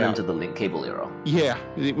remnant of the link cable era. Yeah,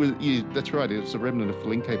 it was. Yeah, that's right. It was a remnant of the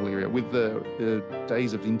link cable era with the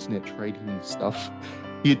days of internet trading and stuff.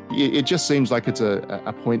 It just seems like it's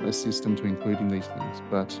a pointless system to include in these things.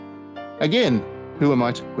 But again, who am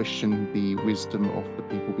I to question the wisdom of the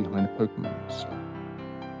people behind Pokemon? So.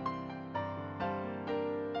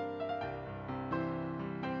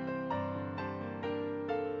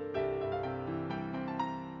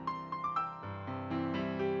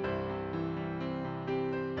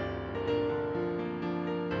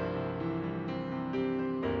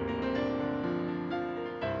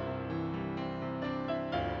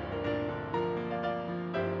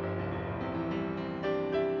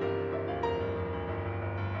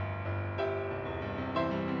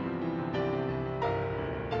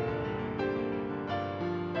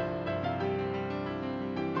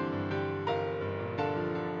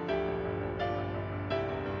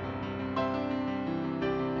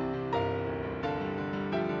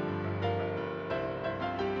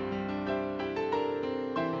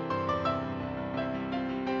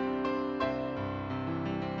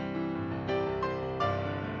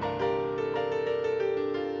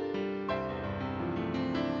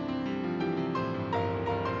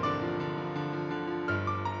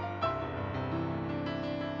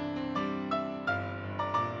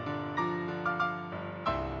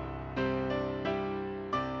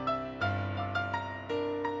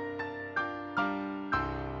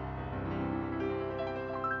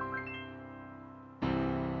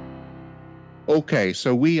 Okay,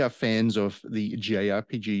 so we are fans of the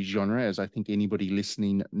JRPG genre, as I think anybody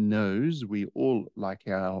listening knows. We all like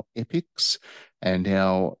our epics and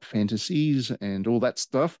our fantasies and all that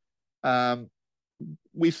stuff.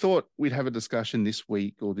 We thought we'd have a discussion this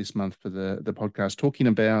week or this month for the podcast talking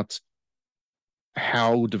about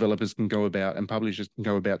how developers can go about and publishers can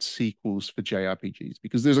go about sequels for JRPGs,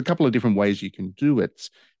 because there's a couple of different ways you can do it.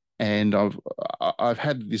 And I've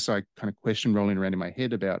had this kind of question rolling around in my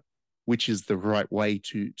head about which is the right way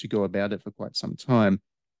to go about it for quite some time.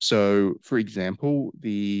 So, for example,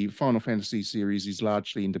 the Final Fantasy series is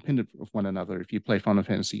largely independent of one another. If you play Final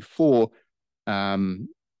Fantasy IV,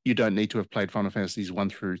 you don't need to have played Final Fantasies 1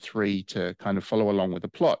 through 3 to kind of follow along with the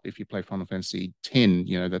plot. If you play Final Fantasy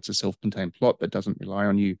X, that's a self-contained plot that doesn't rely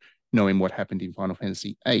on you knowing what happened in Final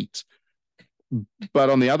Fantasy VIII. But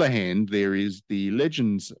on the other hand, there is the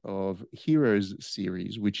Legends of Heroes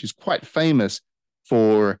series, which is quite famous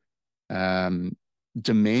for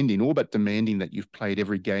demanding, all but demanding, that you've played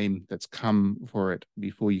every game that's come for it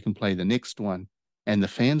before you can play the next one. And the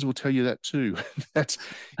fans will tell you that too. That's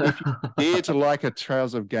if you dare to like a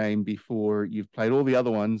Trails of game before you've played all the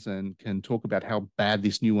other ones and can talk about how bad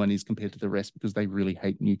this new one is compared to the rest because they really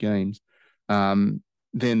hate new games,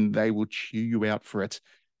 then they will chew you out for it.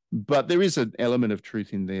 But there is an element of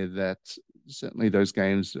truth in there that certainly those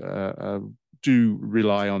games do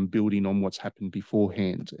rely on building on what's happened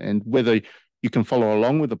beforehand, and whether you can follow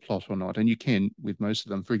along with the plot or not. And you can with most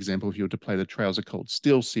of them. For example, if you were to play the Trails of Cold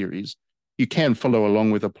Steel series, you can follow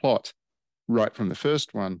along with a plot right from the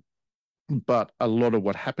first one, but a lot of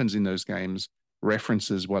what happens in those games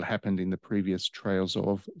references what happened in the previous Trails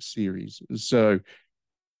of series. So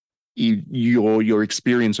your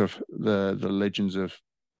experience of the Legends of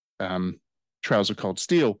Trails of Cold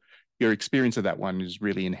Steel, your experience of that one is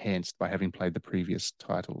really enhanced by having played the previous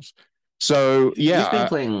titles. So yeah, you've been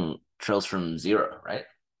playing Trails from Zero, right?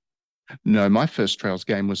 No, my first Trails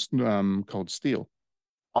game was Cold Steel.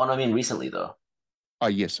 Oh, no, I mean recently though. Oh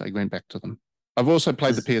yes, I went back to them. I've also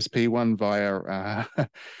played the PSP one via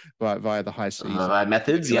via the High Seas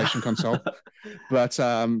methods, console. But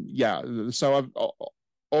yeah, so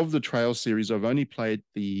of the Trails series, I've only played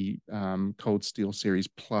the Cold Steel series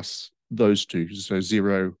plus those two. So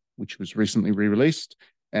Zero, which was recently re-released,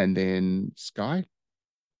 and then Sky.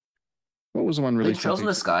 What was the one released? Trails in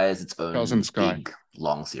the Sky is its own Trails in the Sky. big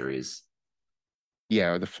long series.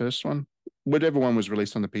 Yeah, the first one, whatever one was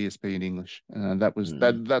released on the PSP in English.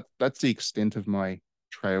 That's the extent of my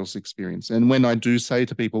Trails experience. And when I do say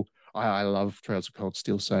to people, I love Trails of Cold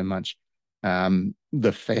Steel so much,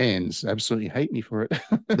 the fans absolutely hate me for it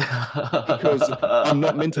because I'm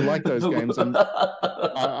not meant to like those games. I'm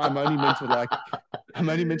only meant to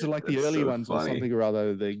like the That's early so ones funny. or something or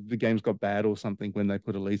other. The games got bad or something when they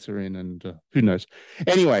put Elisa in, and who knows.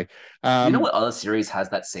 Anyway, you know what other series has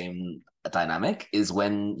that same dynamic is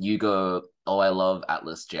when you go, oh, I love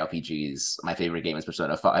Atlas JRPGs. My favorite game is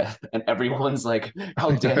Persona 5. And everyone's like,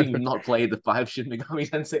 how dare you not play the 5 Shin Megami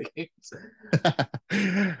Tensei games?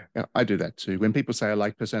 I do that too. When people say I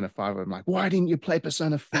like Persona 5, I'm like, why didn't you play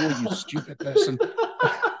Persona 4, you stupid person?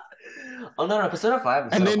 Oh no, Persona 5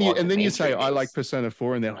 is and then you say I like Persona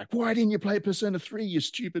 4, and they're like, why didn't you play Persona 3, you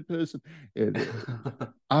stupid person? Yeah,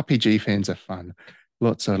 RPG fans are fun.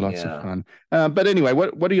 Lots of fun. But anyway,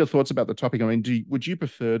 what are your thoughts about the topic? I mean, would you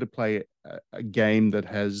prefer to play a game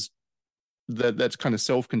that's kind of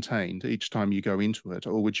self-contained each time you go into it,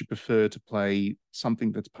 or would you prefer to play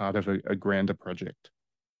something that's part of a grander project?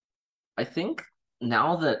 I think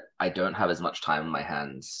now that I don't have as much time in my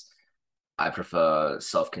hands, I prefer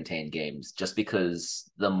self-contained games just because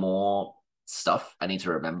the more stuff I need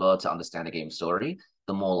to remember to understand a game story,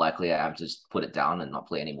 the more likely I am to just put it down and not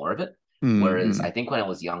play any more of it. Whereas I think when I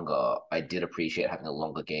was younger, I did appreciate having a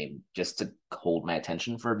longer game just to hold my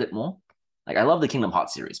attention for a bit more. Like I love the Kingdom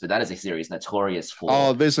Hearts series, but that is a series notorious for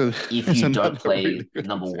if you don't play really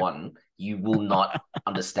number example. 1, you will not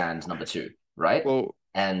understand number 2, right? Well,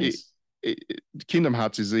 and Kingdom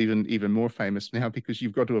Hearts is even more famous now because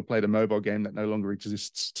you've got to have played a mobile game that no longer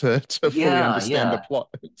exists to fully understand the plot.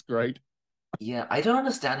 It's great. Yeah, I don't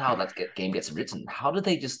understand how that game gets written. How do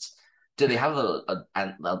they have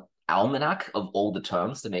an almanac of all the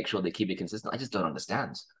terms to make sure they keep it consistent? I just don't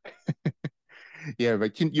understand. Yeah,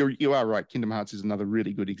 but you are right. Kingdom Hearts is another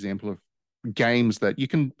really good example of games that you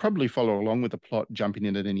can probably follow along with the plot, jumping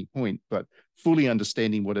in at any point, but fully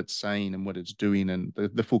understanding what it's saying and what it's doing and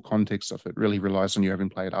the full context of it really relies on you having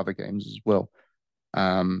played other games as well.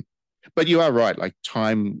 But you are right, like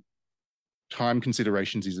time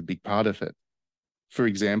considerations is a big part of it. For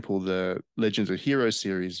example, the Legends of Heroes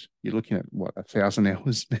series, you're looking at 1,000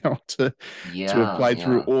 hours now to have played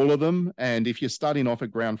through all of them. And if you're starting off at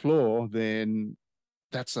ground floor, then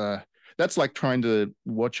that's like trying to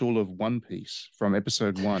watch all of One Piece from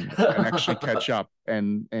episode 1 and actually catch up,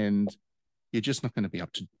 and you're just not going to be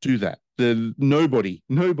able to do that. Nobody,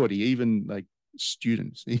 even like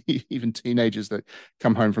students, even teenagers that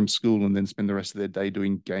come home from school and then spend the rest of their day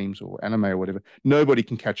doing games or anime or whatever, nobody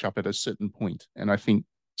can catch up at a certain point. And I think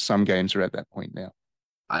some games are at that point now.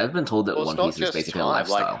 I've been told that Well, it's One not Piece is just basically a time. Like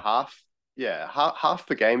lifestyle. half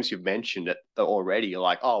the games you've mentioned it already. You're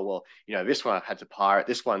like, oh well, this one I've had to pirate.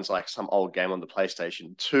 This one's like some old game on the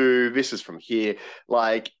PlayStation 2. This is from here.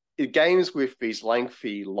 Like games with these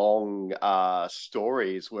lengthy, long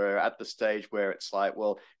stories, where at the stage where it's like,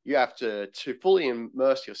 well, you have to fully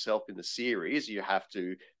immerse yourself in the series. You have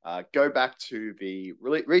to go back to the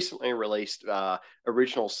recently released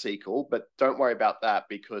original sequel, but don't worry about that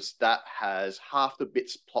because that has half the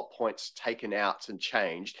bits plot points taken out and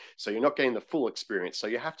changed, so you're not getting the full experience. So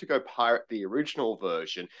you have to go pirate the original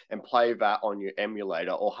version and play that on your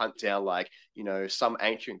emulator or hunt down like some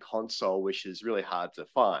ancient console, which is really hard to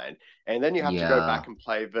find. And then you have to go Yeah. back and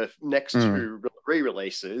play the next Mm. two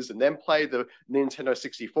re-releases and then play the Nintendo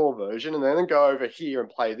 64 version and then go over here and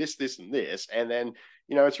play this and this, and then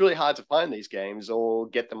it's really hard to find these games or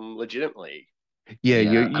get them legitimately. Yeah,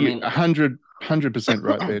 Yeah. I you mean, 100%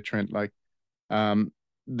 right there, Trent. Like, um,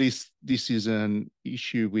 this is an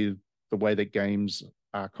issue with the way that games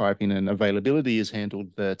archiving and availability is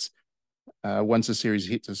handled. That once a series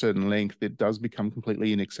hits a certain length, it does become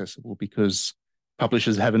completely inaccessible because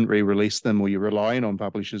publishers haven't re-released them, or you're relying on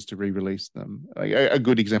publishers to re-release them. A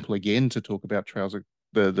good example again to talk about Trails of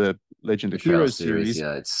the Legend the of Trail Heroes series, series,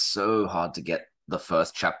 yeah, it's so hard to get the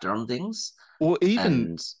first chapter on things. or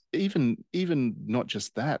even And even not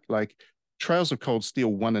just that, like Trails of Cold Steel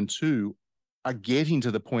 1 and 2 are getting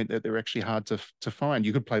to the point that they're actually hard to find.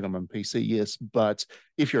 You could play them on PC, yes, but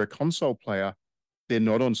if you're a console player, they're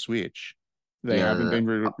not on Switch. They haven't yeah,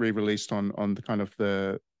 been re-released on the kind of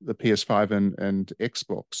the PS5 and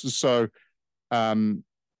Xbox. So um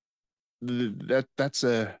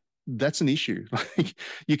that's an issue. Like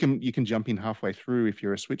you can jump in halfway through if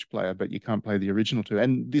you're a Switch player, but you can't play the original two.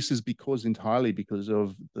 And this is entirely because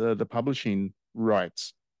of the publishing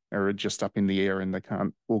rights are just up in the air and they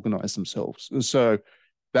can't organize themselves. So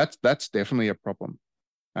that's definitely a problem.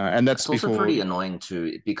 And that's it's also before. pretty annoying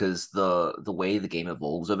too because the way the game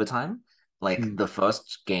evolves over time, like Mm. the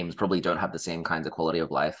first games probably don't have the same kinds of quality of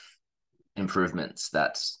life improvements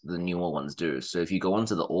that the newer ones do. So if you go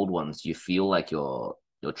onto the old ones, you feel like you're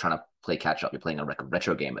trying to play catch up. You're playing a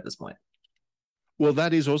retro game at this point. Well,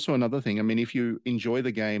 that is also another thing. I mean, if you enjoy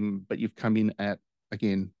the game, but you've come in at,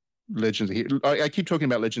 again, Legends of Heroes. I keep talking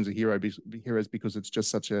about Legends of Heroes because it's just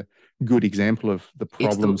such a good example of the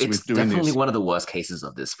problems It's with doing definitely this. one of the worst cases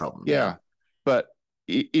of this problem. Yeah. Yeah. But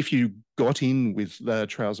if you got in with the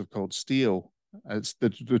Trails of Cold Steel, it's the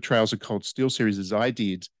Trails of Cold Steel series as I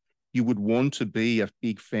did, you would want to be a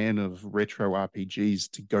big fan of retro RPGs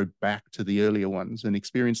to go back to the earlier ones and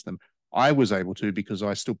experience them. I was able to because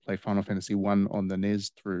I still play Final Fantasy One on the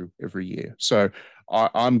NES through every year. So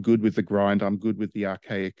I'm good with the grind. I'm good with the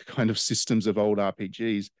archaic kind of systems of old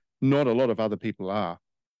RPGs. Not a lot of other people are.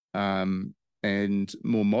 Um, and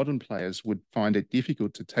more modern players would find it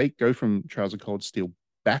difficult to go from Trails of Cold Steel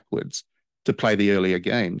backwards to play the earlier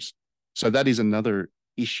games. So that is another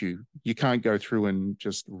issue. You can't go through and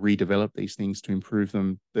just redevelop these things to improve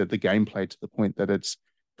the gameplay to the point that it's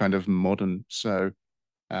kind of modern. So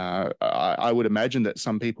I would imagine that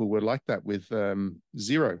some people were like that with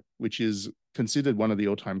Zero, which is considered one of the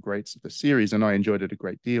all-time greats of the series, and I enjoyed it a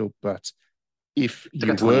great deal. But if It's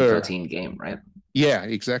like you a were 2013 game, right? yeah,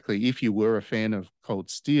 exactly. If you were a fan of Cold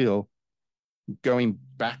Steel, going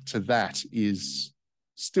back to that is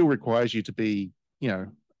still requires you to be,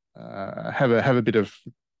 have a bit of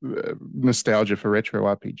nostalgia for retro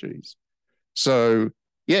RPGs. So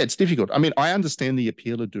yeah, it's difficult. I mean, I understand the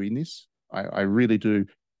appeal of doing this. I really do.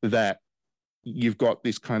 That you've got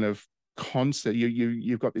this kind of concept.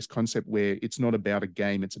 You've got this concept where it's not about a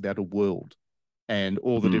game; it's about a world, and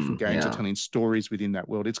all the different games are Yeah. telling stories within that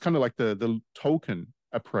world. It's kind of like the Tolkien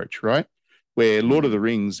approach, right? Where Lord of the Mm.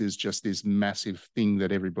 Rings is just this massive thing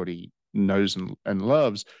that everybody knows and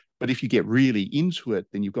loves. But if you get really into it,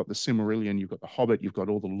 then you've got the Silmarillion, you've got the Hobbit, you've got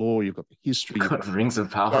all the lore, you've got the history, you've Got got Rings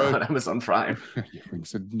of Power so on Amazon Prime.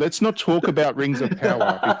 let's not talk about Rings of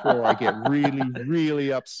Power before I get really,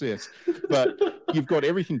 really upset. But you've got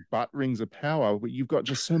everything but Rings of Power. You've got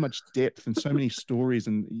just so much depth and so many stories,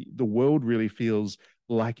 and the world really feels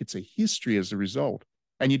like it's a history as a result.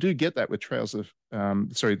 And you do get that with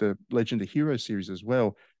the Legend of Heroes series as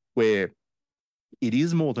well, where it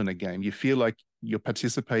is more than a game. You feel like you're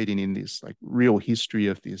participating in this like real history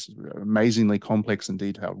of this amazingly complex and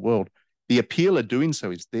detailed world. The appeal of doing so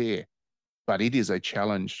is there, but it is a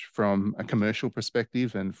challenge from a commercial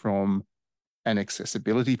perspective and from an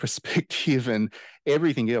accessibility perspective and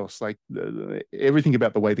everything else. Like everything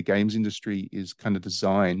about the way the games industry is kind of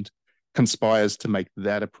designed conspires to make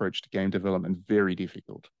that approach to game development very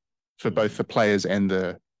difficult for both the players and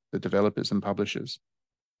the developers and publishers.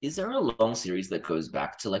 Is there a long series that goes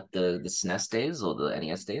back to like the SNES days or the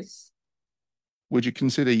NES days? Would you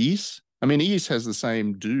consider Ys? I mean, Ys has the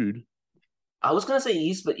same dude. I was gonna say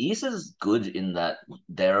East, but East is good in that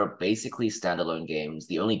they're basically standalone games.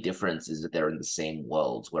 The only difference is that they're in the same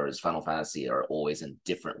worlds, whereas Final Fantasy are always in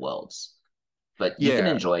different worlds. But you can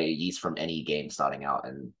Yeah, enjoy Yeast from any game starting out,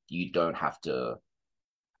 and I you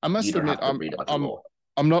must don't admit, have to read a bunch of lore.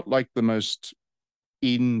 I'm not like the most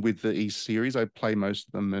in with the Ys series. I play most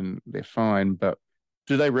of them and they're fine, but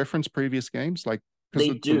do they reference previous games? Like, because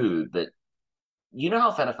They do, but you know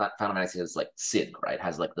how Final Fantasy has like Sid, right?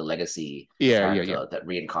 Has like the legacy yeah, character that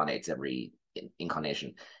reincarnates every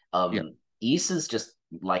incarnation. yeah, Ys is just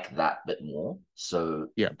like that, but more. So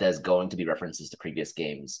yeah, there's going to be references to previous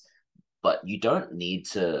games, but you don't need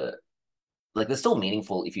to like. They're still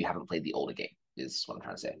meaningful if you haven't played the older game. Is what I'm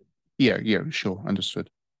trying to say. yeah. Sure, understood.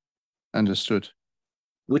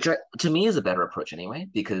 Which to me is a better approach anyway,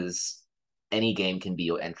 because any game can be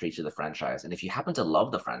your entry to the franchise. And if you happen to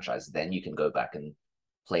love the franchise, then you can go back and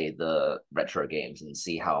play the retro games and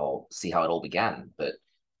see how it all began. But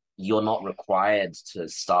you're not required to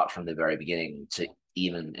start from the very beginning to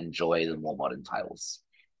even enjoy the more modern titles.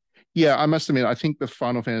 Yeah, I must admit, I think the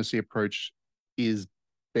Final Fantasy approach is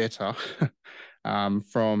better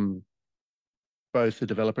from both the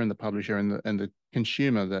developer and the publisher and the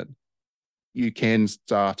consumer, that you can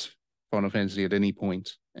start Final Fantasy at any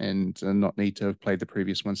point and not need to have played the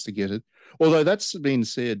previous ones to get it. Although that's been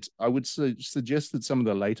said, I would suggest that some of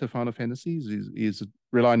the later Final Fantasies is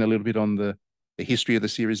relying a little bit on the history of the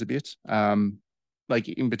series a bit. Like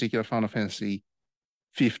in particular, Final Fantasy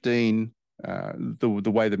 15,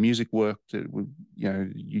 the way the music worked, it would,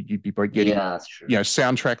 you'd be getting Yeah, that's true.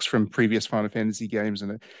 soundtracks from previous Final Fantasy games,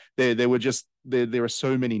 and there were just there are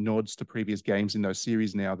so many nods to previous games in those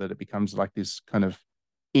series now that it becomes like this kind of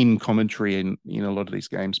in commentary in a lot of these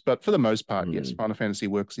games. But for the most part, yes, Final Fantasy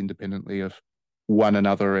works independently of one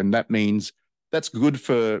another, and that means that's good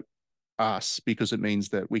for us because it means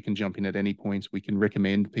that we can jump in at any point. We can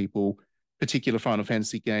recommend people particular Final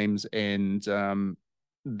Fantasy games, and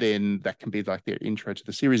then that can be like their intro to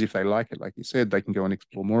the series. If they like it, like you said, they can go and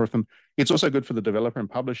explore more of them. It's also good for the developer and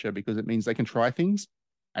publisher because it means they can try things.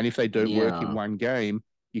 And if they don't work in Yeah. one game,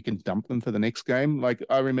 you can dump them for the next game. Like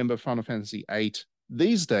I remember Final Fantasy VIII.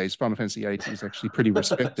 These days, Final Fantasy VIII is actually pretty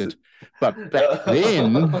respected. But back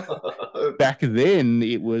then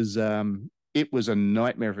it was a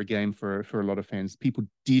nightmare of a game for a lot of fans. People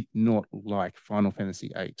did not like Final Fantasy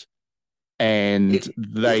VIII, and it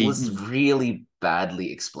was really badly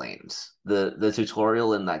explained. The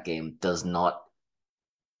tutorial in that game does not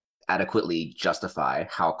adequately justify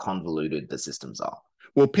how convoluted the systems are.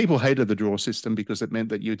 Well, people hated the draw system because it meant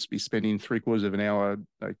that you'd be spending 3/4 of an hour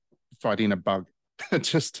like fighting a bug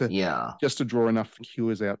just to Yeah. just to draw enough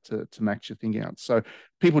cures out to max your thing out. So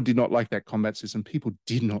people did not like that combat system. People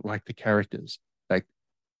did not like the characters. Like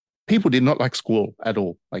people did not like Squall at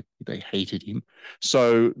all. Like they hated him.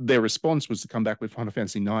 So their response was to come back with Final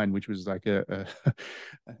Fantasy IX, which was like a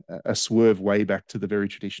swerve way back to the very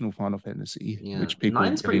traditional Final Fantasy, Yeah. which people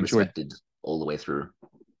Nine's really pretty enjoyed. respected all the way through.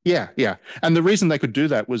 Yeah. And the reason they could do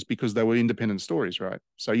that was because they were independent stories, right?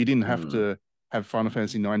 So you didn't have to have Final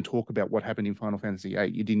Fantasy IX talk about what happened in Final Fantasy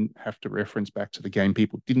VIII. You didn't have to reference back to the game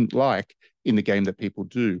people didn't like in the game that people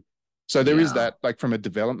do. So there is that, like from a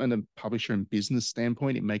development and publisher and business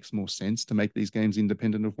standpoint, it makes more sense to make these games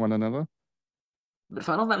independent of one another. But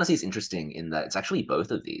Final Fantasy is interesting in that it's actually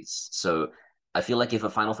both of these. So I feel like if a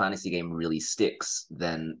Final Fantasy game really sticks,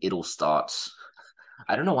 then it'll start.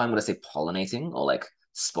 I don't know why I'm going to say pollinating or like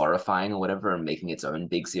sporifying or whatever and making its own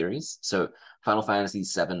big series. So Final Fantasy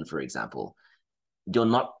VII, for example, you're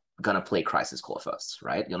not going to play Crisis Core first,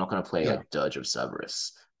 right? You're not going to play like Dirge of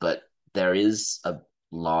Cerberus, but there is a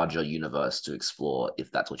larger universe to explore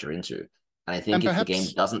if that's what you're into. And I think if the game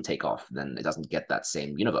doesn't take off, then it doesn't get that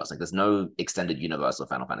same universe. Like there's no extended universe of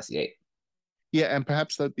Final Fantasy VIII. Yeah, and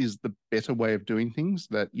perhaps that is the better way of doing things,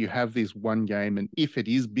 that you have this one game, and if it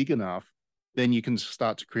is big enough, then you can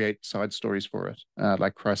start to create side stories for it,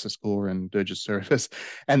 like Crisis Core and Dirge of Cerberus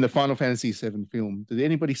and the Final Fantasy VII film. Did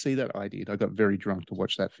anybody see that? I did. I got very drunk to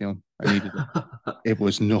watch that film. I needed it. It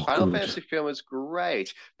was not Final good. Fantasy film is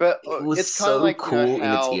great, but it was it's kind so of like cool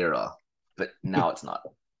how... in its era, but now it's not.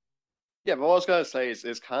 Yeah, but what I was going to say is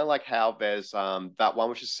it's kind of like how there's that one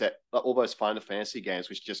which is set, all those Final Fantasy games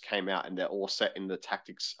which just came out and they're all set in the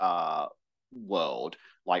tactics world,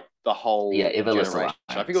 like the whole generation.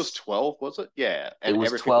 I think it was 12, was it? Yeah, and it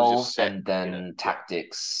was 12, and then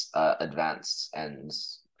Tactics Advanced and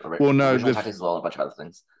well, no, original Tactics as well, and a bunch of other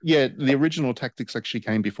things. Yeah, the original Tactics actually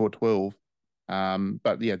came before 12.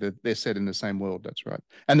 But yeah, they're set in the same world. That's right.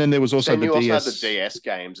 And then there was also Then the you also had DS, the DS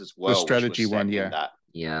games as well, strategy which was set one. in Yeah, that.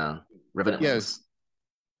 Yeah. Revenant yeah. Wings.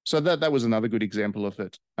 So that was another good example of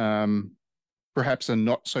it. Perhaps a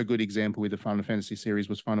not so good example with the Final Fantasy series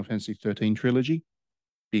was Final Fantasy 13 trilogy,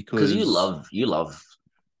 Because because you love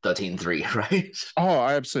 13.3, right?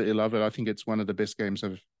 I absolutely love it. I think it's one of the best games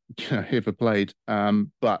I've ever played.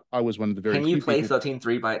 But I was one of the very Can you few play people.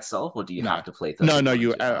 13.3 by itself, or do you No, have to play no, 13.1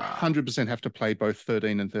 you and 2? 100% have to play both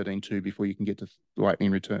 13 and 13.2 before you can get to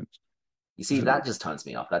Lightning Returns. You see, that just turns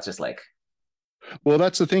me off. That's just like, Well,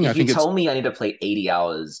 that's the thing. I if you think it's tell me I need to play 80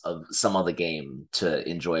 hours of some other game to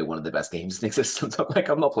enjoy one of the best games in existence, I'm like,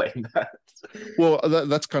 I'm not playing that. well,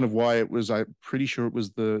 that's kind of why it was. I'm pretty sure it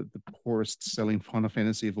was the poorest selling Final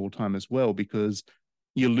Fantasy of all time as well, because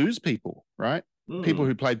you lose people, right? People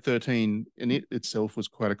who played 13, and it itself was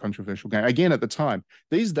quite a controversial game. Again, at the time.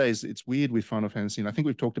 These days, it's weird with Final Fantasy, and I think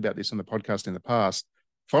we've talked about this on the podcast in the past.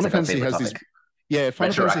 It's Final like our Fantasy favorite has topic. this, yeah,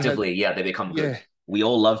 Final Fantasy had, Retroactively, yeah, they become yeah. good. We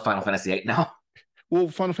all love Final Fantasy 8 now. Well,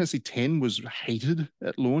 Final Fantasy X was hated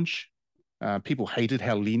at launch. People hated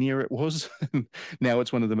how linear it was. Now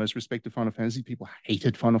it's one of the most respected Final Fantasy. People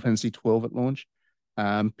hated Final Fantasy 12 at launch.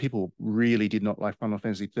 People really did not like Final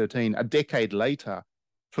Fantasy 13. A decade later,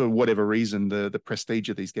 for whatever reason, the prestige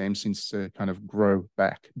of these games seems to kind of grow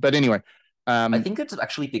back. But anyway, I think it's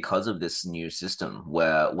actually because of this new system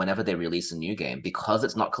where whenever they release a new game, because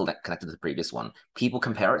it's not connected to the previous one, people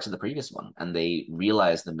compare it to the previous one and they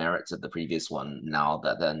realize the merits of the previous one now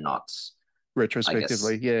that they're not, I guess,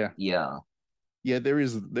 retrospectively, yeah. yeah, there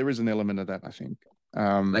is an element of that, I think.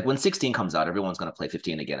 Like when 16 comes out, everyone's going to play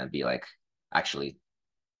 15 again and be like, actually,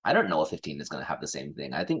 I don't know if 15 is going to have the same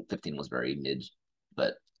thing. I think 15 was very mid,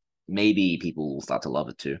 but maybe people will start to love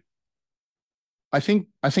it too. I think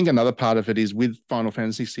another part of it is with Final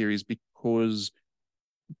Fantasy series, because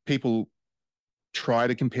people try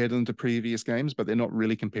to compare them to previous games, but they're not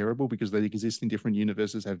really comparable because they exist in different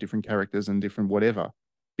universes, have different characters and different whatever.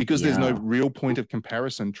 Because there's no Yeah. real point of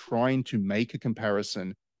comparison, trying to make a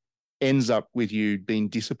comparison ends up with you being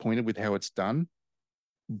disappointed with how it's done.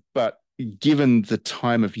 But given the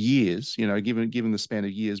time of years, given the span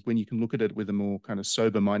of years, when you can look at it with a more kind of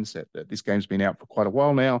sober mindset that this game's been out for quite a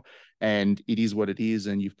while now and it is what it is,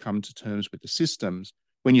 and you've come to terms with the systems,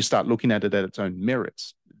 when you start looking at it at its own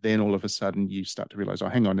merits, then all of a sudden you start to realize, oh,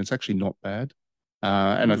 hang on, it's actually not bad.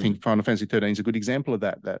 And I think Final Fantasy 13 is a good example of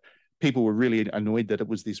that people were really annoyed that it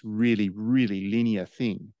was this really, really linear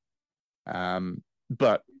thing.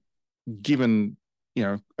 But given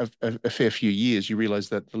a fair few years, you realize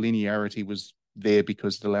that the linearity was there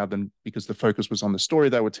because it allowed them, because the focus was on the story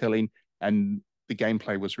they were telling, and the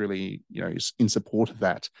gameplay was really in support of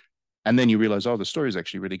that. And then you realize, oh, the story is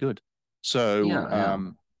actually really good. So Yeah.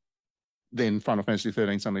 then Final Fantasy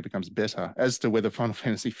 13 suddenly becomes better. As to whether Final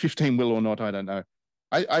Fantasy 15 will or not, I don't know.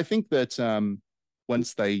 I think that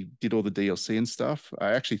once they did all the DLC and stuff,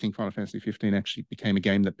 I actually think Final Fantasy 15 actually became a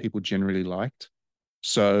game that people generally liked.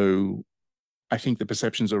 So I think the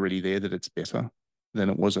perception's already there that it's better than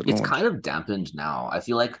it was at It's launch. kind of dampened now. I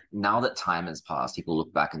feel like now that time has passed, people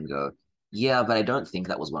look back and go, yeah, but I don't think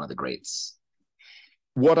that was one of the greats.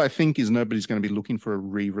 What I think is nobody's going to be looking for a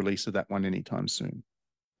re-release of that one anytime soon.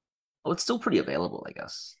 Well, it's still pretty available, I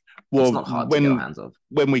guess. Well, it's not hard to get our hands of.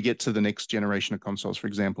 When we get to the next generation of consoles, for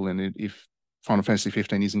example, and if Final Fantasy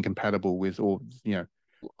 15 isn't compatible with, or the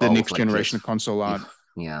next generation of console aren't,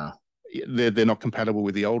 yeah, they're not compatible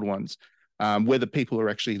with the old ones. Whether people are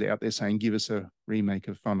actually out there saying, give us a remake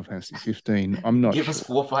of Final Fantasy 15, I'm not Give sure. us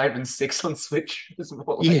 4, 5, and 6 on Switch. Is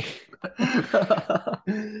more like... Yeah.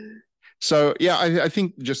 So, yeah, I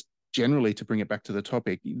think just generally, to bring it back to the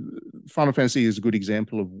topic, Final Fantasy is a good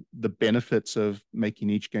example of the benefits of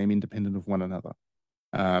making each game independent of one another.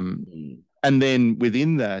 And then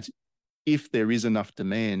within that, if there is enough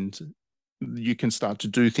demand, you can start to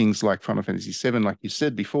do things like Final Fantasy VII, like you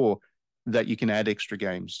said before, that you can add extra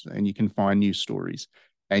games and you can find new stories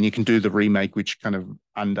and you can do the remake, which kind of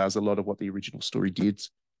undoes a lot of what the original story did.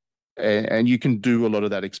 And you can do a lot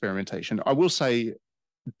of that experimentation. I will say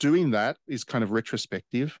doing that is kind of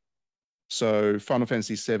retrospective. So Final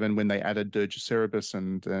Fantasy VII, when they added Dirge of Cerberus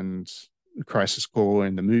and Crisis Core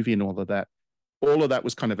and the movie and all of that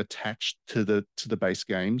was kind of attached to the base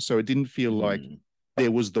game. So it didn't feel like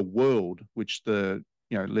there was the world, which the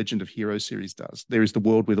Legend of Heroes series does. There is the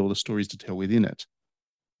world with all the stories to tell within it.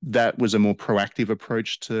 That was a more proactive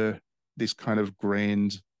approach to this kind of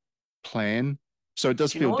grand plan. So it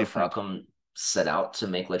does feel different. Falcom set out to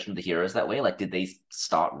make Legend of the Heroes that way? Like, did they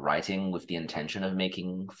start writing with the intention of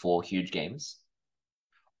making 4 huge games?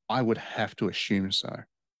 I would have to assume so.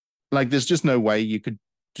 Like, there's just no way you could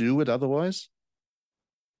do it otherwise.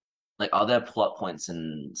 Like, are there plot points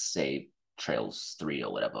in, say, Trails 3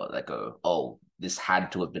 or whatever that go, oh, this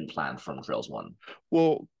had to have been planned from Trails 1?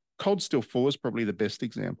 Well, Cold Steel 4 is probably the best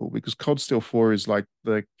example because Cold Steel 4 is like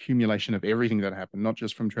the accumulation of everything that happened, not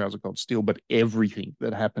just from Trails of Cold Steel, but everything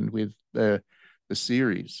that happened with the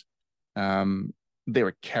series. There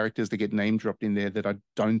are characters that get name dropped in there that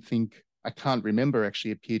I can't remember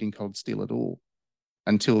actually appeared in Cold Steel at all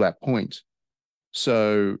until that point.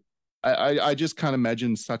 So I just can't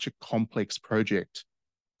imagine such a complex project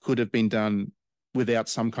could have been done without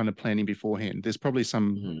some kind of planning beforehand. There's probably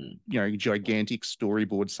some, gigantic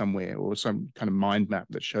storyboard somewhere or some kind of mind map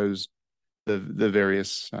that shows the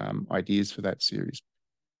various ideas for that series.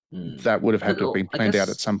 That would have had to have been planned out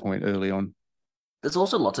at some point early on. There's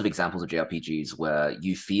also lots of examples of JRPGs where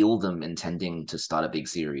you feel them intending to start a big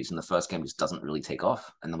series and the first game just doesn't really take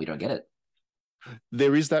off and then we don't get it.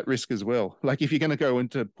 There is that risk as well. Like if you're going to go and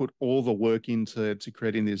to put all the work into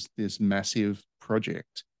creating this massive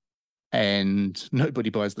project and nobody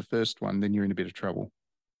buys the first one, then you're in a bit of trouble.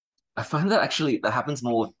 I find that actually that happens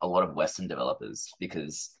more with a lot of Western developers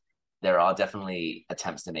because there are definitely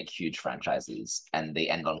attempts to make huge franchises and they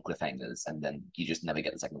end on cliffhangers and then you just never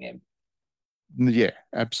get the second game. Yeah,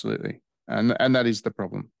 absolutely. And that is the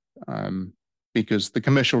problem because the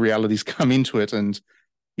commercial realities come into it and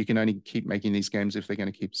you can only keep making these games if they're going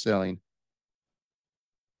to keep selling.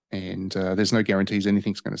 And there's no guarantees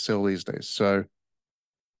anything's going to sell these days. So,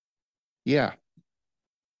 yeah.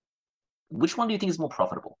 Which one do you think is more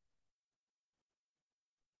profitable?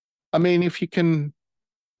 I mean, if you can,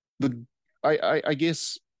 I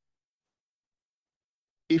guess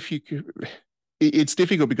if you could, it's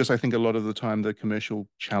difficult because I think a lot of the time the commercial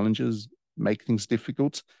challenges make things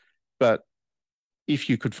difficult. But if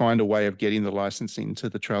you could find a way of getting the licensing to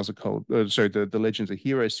the Trails of Cold, the Legends of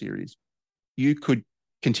Heroes series, you could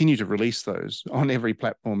continue to release those on every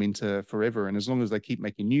platform into forever. And as long as they keep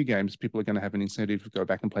making new games, people are going to have an incentive to go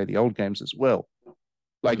back and play the old games as well.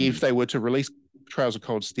 Like if they were to release Trails of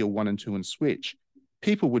Cold Steel 1 and 2 and Switch,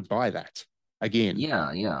 people would buy that again.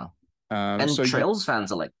 Yeah. And so Trails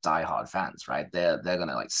fans are like diehard fans, right? They're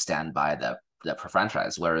gonna like stand by their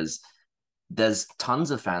franchise. Whereas there's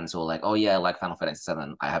tons of fans who are like, oh yeah, I like Final Fantasy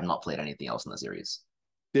VII. I have not played anything else in the series.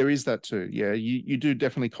 There is that too. Yeah, you do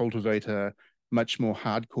definitely cultivate a much more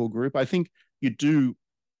hardcore group. I think you do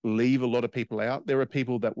leave a lot of people out. There are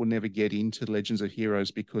people that will never get into Legends of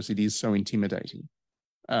Heroes because it is so intimidating.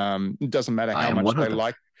 It doesn't matter how much they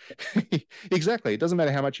like. Exactly. It doesn't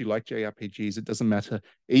matter how much you like JRPGs. It doesn't matter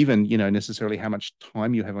even, necessarily how much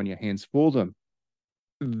time you have on your hands for them.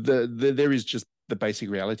 There is just the basic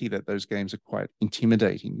reality that those games are quite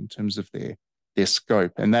intimidating in terms of their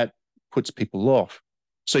scope, and that puts people off.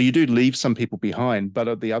 So you do leave some people behind, but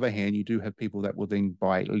on the other hand, you do have people that will then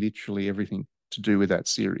buy literally everything to do with that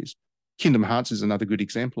series. Kingdom Hearts is another good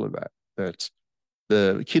example of that. That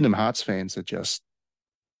the Kingdom Hearts fans are just,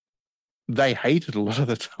 they hate it a lot of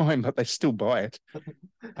the time, but they still buy it.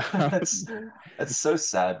 That's so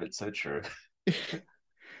sad, but so true.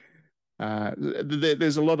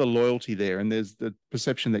 There's a lot of loyalty there, and there's the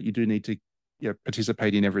perception that you do need to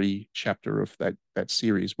participate in every chapter of that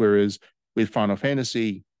series. Whereas with Final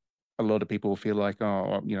Fantasy, a lot of people feel like,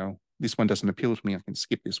 oh, this one doesn't appeal to me. I can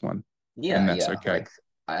skip this one. Yeah, and that's okay. Like,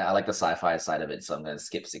 I like the sci-fi side of it, so I'm going to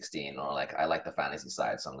skip 16, or like I like the fantasy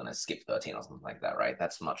side, so I'm going to skip 13 or something like that, right?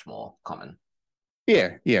 That's much more common.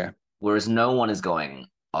 Yeah. Whereas no one is going,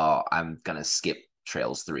 oh, I'm going to skip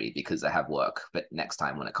Trails 3 because I have work, but next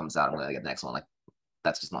time when it comes out, I'm going to get the next one. Like,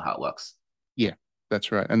 that's just not how it works. Yeah,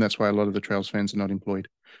 that's right. And that's why a lot of the Trails fans are not employed.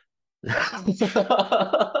 And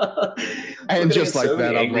just like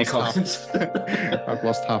that, I've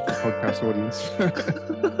lost half the podcast audience.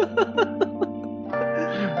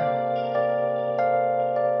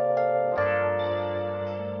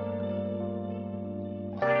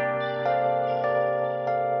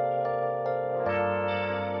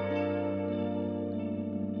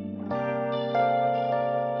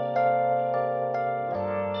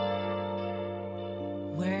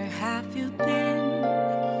 Where have you been?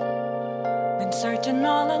 Been searching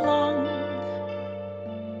all along,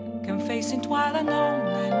 confessing while alone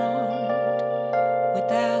and on,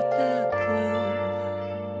 without the clue,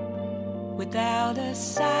 without a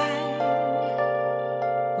sign,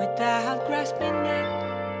 without grasping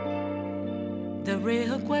it. The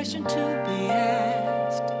real question to be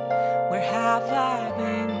asked: where have I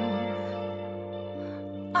been?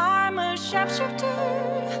 I'm a sharpshooter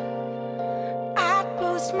at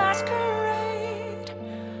Booth's masquerade,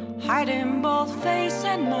 hiding both face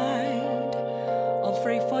and mind, all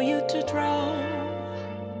free for you to draw.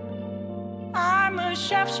 I'm a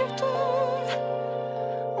sharpshooter,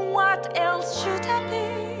 What else should I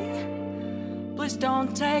be? Please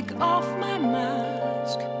don't take off my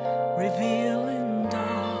mask, revealing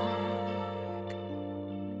dark.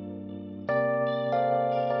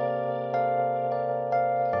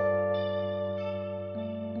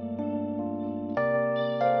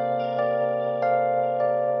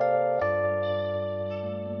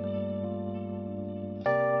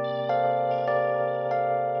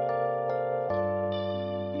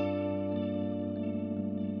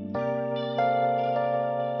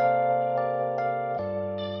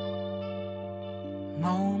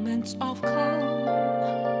 Moments of calm,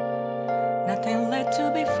 nothing left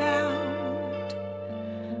to be found.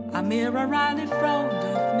 A mirror right in front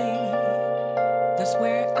of me, that's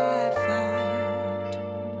where I found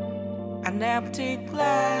an empty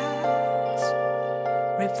glass,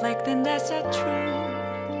 reflecting that's a truth.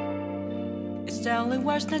 It's telling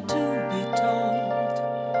words not to be told.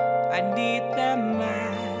 I need that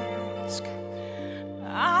mask.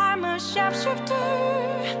 I'm a shapeshifter,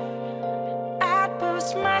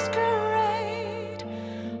 masquerade,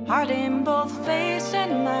 heart in both face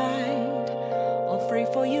and mind, all free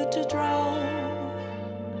for you to draw.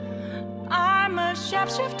 I'm a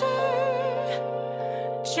shapeshifter,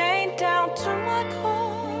 chained down to my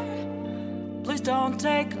core. Please don't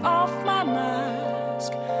take off my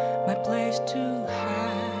mask, my place to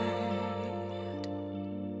hide.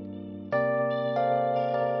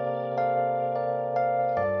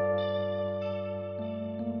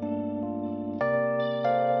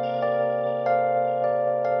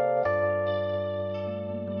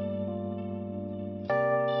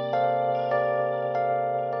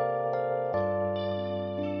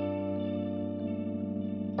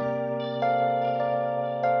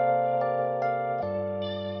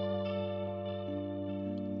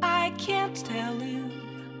 I can't tell you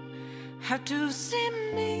how to see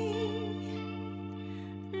me.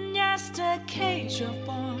 Just a cage of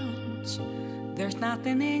bones, there's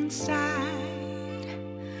nothing inside.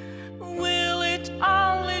 Will it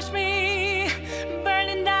unleash me,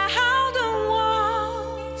 burning down the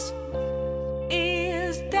walls?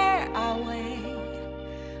 Is there a way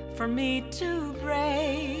for me to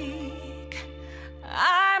break?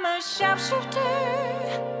 I'm a shapeshifter,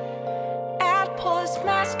 post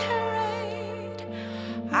masquerade,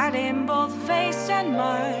 hiding both face and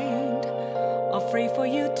mind, all free for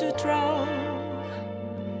you to draw.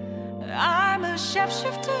 I'm a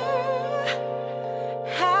shapeshifter,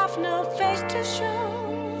 have no face to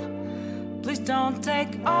show. Please don't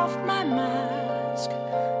take off my mask,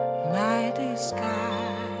 my disguise.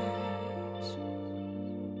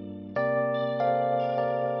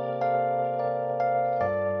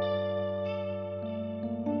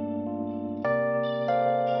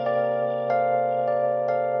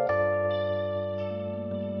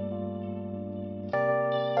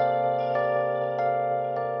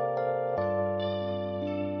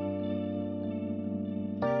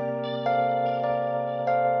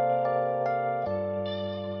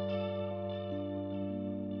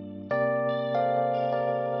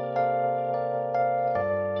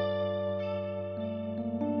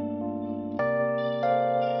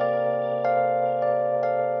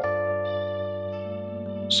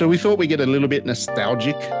 So we thought we'd get a little bit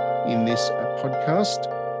nostalgic in this podcast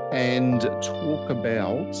and talk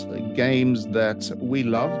about games that we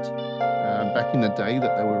loved back in the day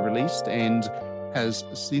that they were released and has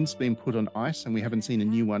since been put on ice, and we haven't seen a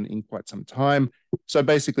new one in quite some time. So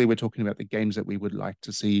basically we're talking about the games that we would like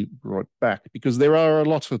to see brought back, because there are a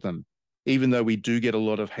lot of them, even though we do get a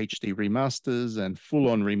lot of HD remasters and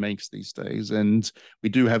full-on remakes these days. And we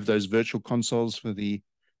do have those virtual consoles for the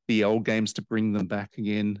old games to bring them back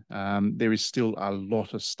again. There is still a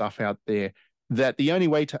lot of stuff out there that the only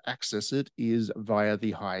way to access it is via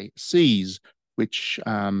the high seas, which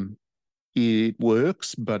it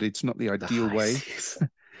works, but it's not the ideal way.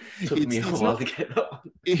 Took me a while to get on.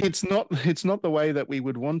 It's not the way that we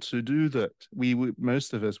would want to do that.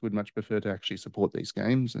 Most of us would much prefer to actually support these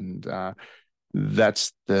games, and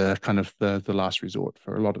that's the kind of the last resort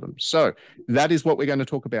for a lot of them. So that is what we're going to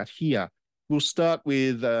talk about here. We'll start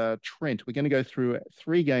with Trent. We're going to go through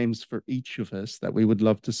 3 games for each of us that we would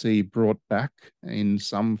love to see brought back in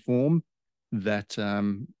some form that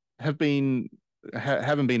haven't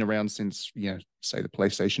been around since, say the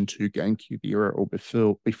PlayStation 2, GameCube era or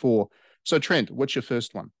before. So Trent, what's your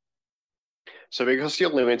first one? So because you're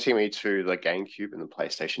limiting me to the GameCube and the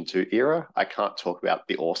PlayStation 2 era, I can't talk about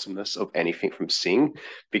the awesomeness of anything from Sing,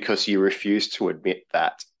 because you refuse to admit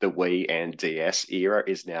that the Wii and DS era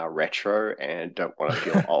is now retro and don't want to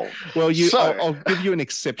feel old. Well, I'll give you an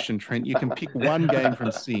exception, Trent. You can pick one game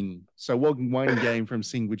from Sing. So what one game from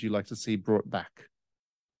Sing would you like to see brought back?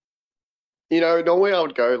 Normally I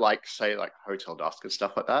would go like say like Hotel Dusk and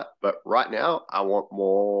stuff like that, but right now I want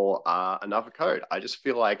more Another Code. I just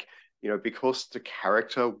feel like, because the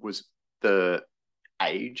character was the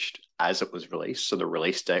aged as it was released, so the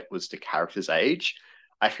release date was the character's age.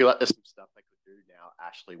 I feel like there's some stuff they could do now.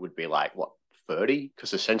 Ashley would be like what, 30?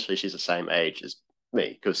 Because essentially she's the same age as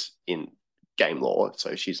me, because in game lore,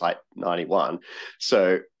 so she's like 91.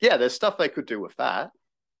 So yeah, there's stuff they could do with that.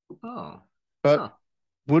 Oh, But huh.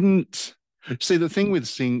 wouldn't see the thing with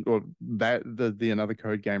Sing or that the Another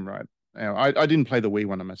Code game, right? Now, I didn't play the Wii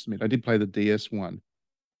one, I must admit. I did play the DS one.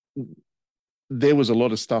 There was a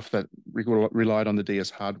lot of stuff that relied on the DS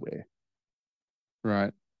hardware,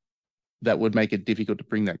 right? That would make it difficult to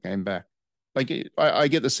bring that game back. Like, I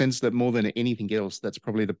get the sense that more than anything else, that's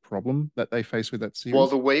probably the problem that they face with that series. Well,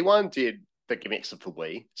 the Wii one did the gimmicks of the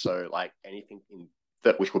Wii, so like anything in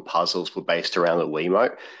that which were puzzles were based around the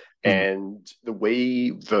Wiimote. And the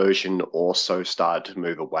Wii version also started to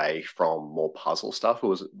move away from more puzzle stuff. It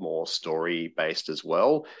was more story based as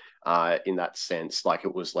well. In that sense, like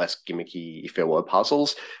it was less gimmicky if there were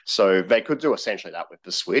puzzles. So they could do essentially that with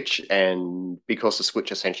the Switch. And because the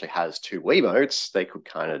Switch essentially has two Wiimotes, they could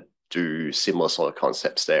kind of do similar sort of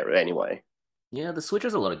concepts there anyway. Yeah, the Switch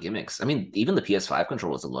has a lot of gimmicks. I mean, even the PS5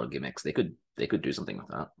 controller has a lot of gimmicks. They could do something with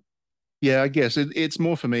that. Yeah, I guess it's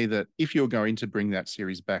more for me that if you're going to bring that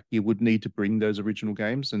series back, you would need to bring those original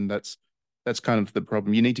games, and that's kind of the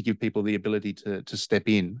problem. You need to give people the ability to step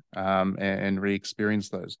in and re-experience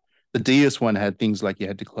those. The DS one had things like you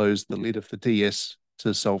had to close the lid of the DS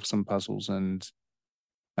to solve some puzzles, and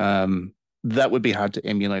that would be hard to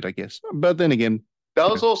emulate, I guess. But then again, That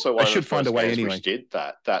was also one I of the should find a first way games anyway. which did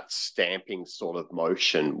that. That stamping sort of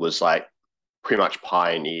motion was like pretty much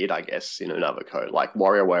pioneered, I guess, in Another Code. Like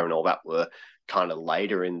WarioWare and all that were kind of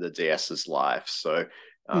later in the DS's life. So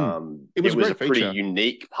It was a was great a pretty feature.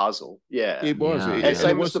 unique puzzle. Yeah. It was. Yeah, And yeah. same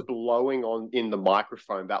It as was. the blowing on in the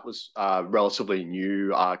microphone. That was relatively new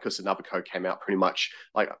because Another Code came out pretty much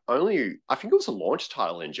like only, I think it was a launch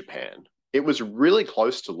title in Japan. It was really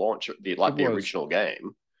close to launch the It was. original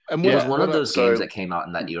game. And It was Yeah. one of those So games that came out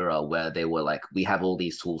in that era where they were like, we have all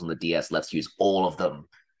these tools on the DS, let's use all of them.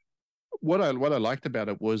 what I liked about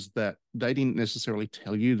it was that they didn't necessarily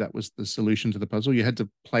tell you that was the solution to the puzzle. You had to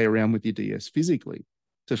play around with your DS physically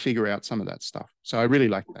to figure out some of that stuff. So I really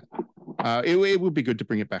like that. It would be good to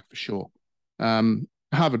bring it back for sure.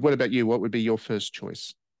 Harvard, what about you? What would be your first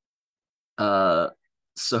choice?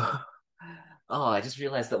 So oh, I just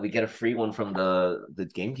realized that we get a free one from the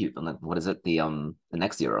GameCube and what is it? The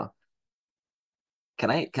next era.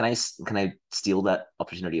 Can I steal that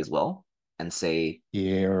opportunity as well and say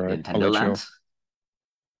Yeah, all right. I'll Nintendo let you Land? off.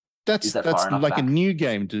 That's Is that far enough like a back? new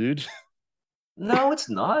game, dude. No, it's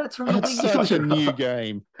not. It's from the It's Wii such a U. new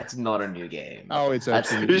game. It's not a new game. Oh, it's That's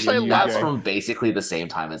absolutely Did you a say new that's game. from basically the same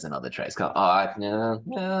time as Another Trace. Yeah.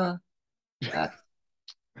 Uh,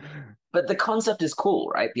 but the concept is cool,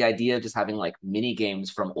 right? The idea of just having like mini games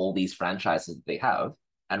from all these franchises that they have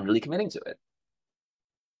and really committing to it.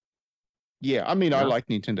 Yeah, I mean, I Yeah. like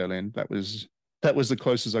Nintendo Land. That was the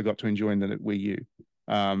closest I got to enjoying the Wii U.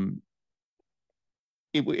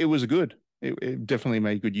 It was good. It definitely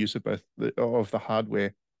made good use of both of the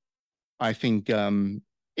hardware. I think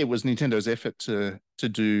it was Nintendo's effort to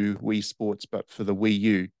do Wii Sports, but for the Wii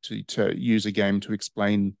U to use a game to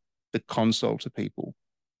explain the console to people.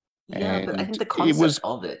 Yeah, but I think And the it concept was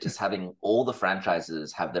of it, just having all the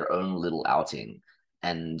franchises have their own little outing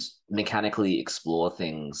and mechanically explore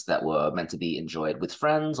things that were meant to be enjoyed with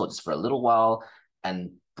friends or just for a little while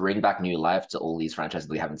and bring back new life to all these franchises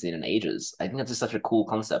we haven't seen in ages. I think that's just such a cool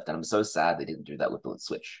concept, and I'm so sad they didn't do that with the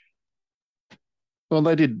Switch. well,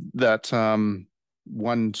 they did that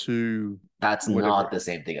 1, 2, That's whatever. not the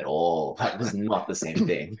same thing at all. That was not the same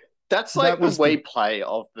thing. that's That like the was the- Wii Play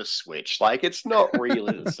of the Switch. Like it's not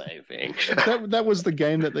really the same thing. That was the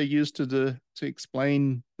game that they used to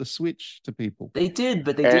explain the Switch to people. They did,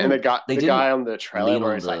 but they And didn't. the guy, They the didn't guy on the trailer lean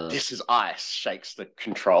where on he's the- like, "This is ice," shakes the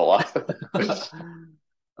controller.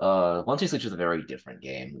 1-2 Switch is a very different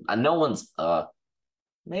game. And no one's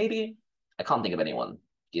maybe I can't think of anyone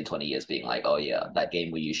in 20 years being like, oh yeah, that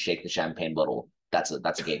game where you shake the champagne bottle, that's a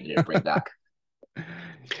game you need to bring back.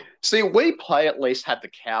 See, Wii Play at least had the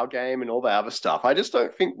cow game and all the other stuff. I just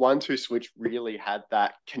don't think 1-2 Switch really had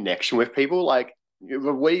that connection with people. Like the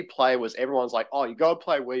Wii Play was everyone's like, "Oh, you gotta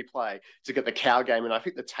play Wii Play to get the cow game," and I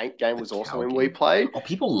think the tank game was also cow in game. Wii Play. Oh,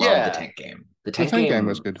 people love Yeah. the tank game. The tank, tank game game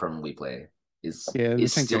was good. from Wii Play is Yeah, the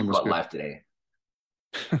is tank still game was got good. life today.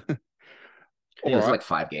 All There's right. like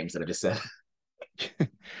 5 games that I just said.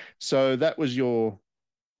 So that was your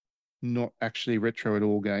not actually retro at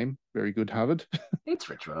all game. Very good, Harvard. It's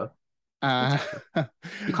retro. Uh,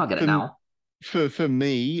 You can't get it for, now. for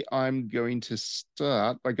me, I'm going to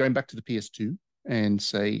start by going back to the PS2 and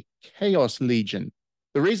say Chaos Legion.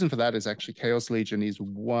 The reason for that is actually Chaos Legion is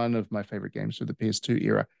one of my favorite games for the PS2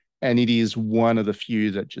 era. And it is one of the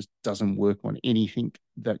few that just doesn't work on anything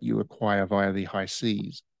that you acquire via the high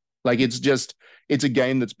seas. Like it's a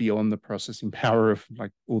game that's beyond the processing power of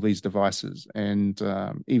like all these devices. And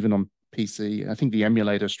even on PC, I think the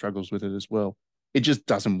emulator struggles with it as well. It just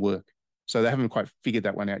doesn't work. So they haven't quite figured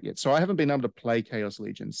that one out yet. So I haven't been able to play Chaos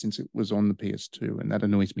Legion since it was on the PS2, and that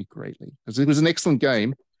annoys me greatly because it was an excellent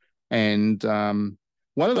game. And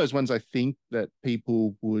one of those ones I think that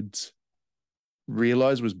people would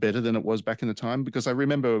realize was better than it was back in the time, because I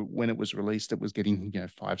remember when it was released, it was getting,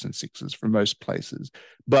 fives and sixes from most places.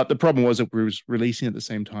 But the problem was it was releasing at the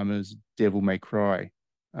same time as Devil May Cry.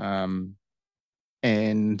 And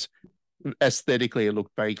aesthetically, it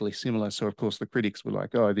looked vaguely similar. So, of course, the critics were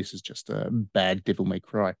like, oh, this is just a bad Devil May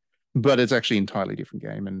Cry. But it's actually an entirely different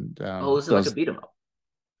game. And Is it like a beat 'em up?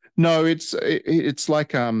 No, it's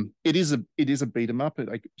like it is a beat 'em up.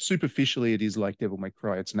 Like superficially, it is like Devil May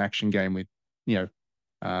Cry. It's an action game with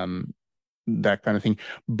that kind of thing.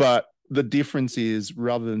 But the difference is,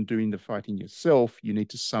 rather than doing the fighting yourself, you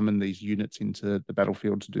need to summon these units into the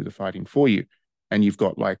battlefield to do the fighting for you. And you've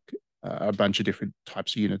got like a bunch of different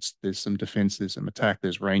types of units. There's some defense, there's some attack,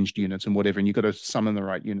 there's ranged units and whatever. And you've got to summon the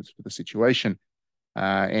right units for the situation.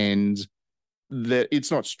 And that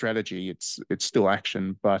it's not strategy, it's still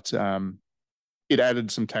action, but it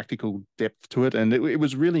added some tactical depth to it. And it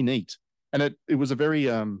was really neat. And it was a very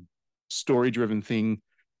story-driven thing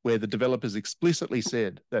where the developers explicitly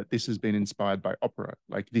said that this has been inspired by opera.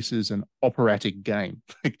 Like, this is an operatic game.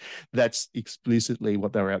 Like, that's explicitly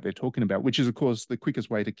what they were out there talking about, which is, of course, the quickest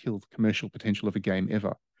way to kill the commercial potential of a game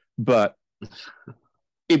ever. But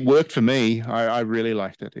it worked for me. I really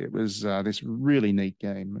liked it. It was this really neat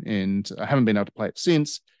game, and I haven't been able to play it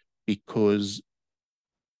since because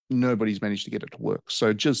nobody's managed to get it to work.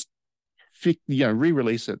 So just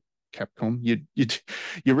re-release it, Capcom.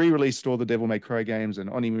 You re-released all the Devil May Cry games and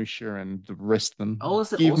Onimusha and the rest of them.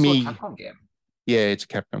 Is it also a Capcom game? Yeah, it's a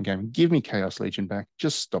Capcom game. Give me Chaos Legion back.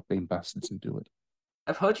 Just stop being bastards and do it.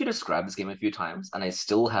 I've heard you describe this game a few times, and I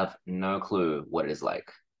still have no clue what it is like.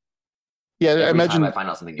 Yeah, Every time I find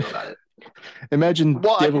out something new about it. Imagine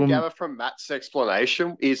what I can gather from Matt's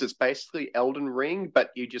explanation is it's basically Elden Ring, but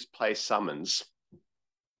you just play summons.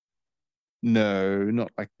 No, not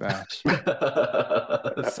like that.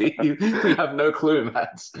 See, we have no clue,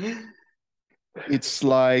 Matt. It's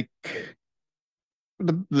like,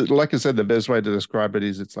 like I said, the best way to describe it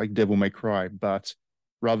is it's like Devil May Cry, but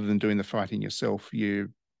rather than doing the fighting yourself, you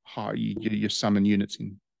summon units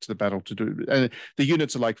into the battle to do. And the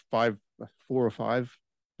units are like 4 or 5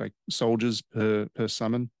 like soldiers per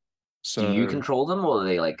summon. So do you control them, or are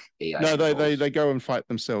they like AI? No, they go and fight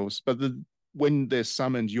themselves. But when they're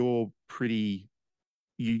summoned, you're pretty.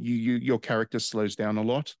 Your character slows down a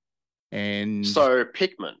lot, and so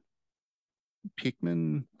Pikmin.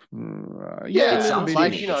 Yeah, it sounds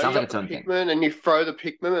like it sounds like its own thing. And you throw the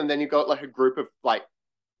Pikmin, and then you got like a group of like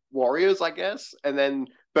warriors, I guess, and then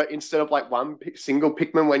but instead of like one single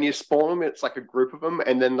Pikmin when you spawn them, it's like a group of them,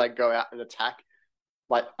 and then they go out and attack.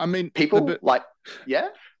 Like, I mean, people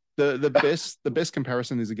The best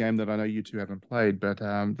comparison is a game that I know you two haven't played, but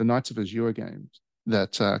the Knights of Azure games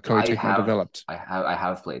that Koei Tecmo developed. I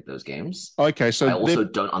have played those games. Okay, so I also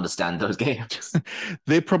don't understand those games.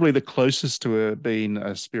 They're probably the closest to being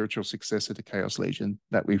a spiritual successor to Chaos Legion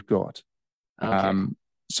that we've got. Okay.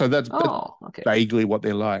 So that's vaguely what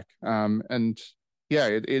they're like. And yeah,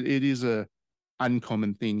 it is a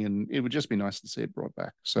uncommon thing, and it would just be nice to see it brought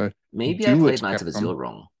back. So maybe I played Knights of Azure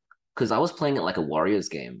wrong, because I was playing it like a Warriors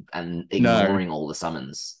game and ignoring all the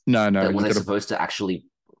summons. No. Was I supposed to actually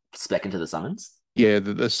spec into the summons? Yeah,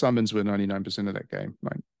 the summons were 99% of that game.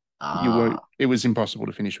 Like, you weren't. It was impossible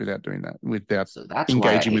to finish without doing that, without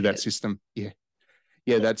engaging with that system. Yeah,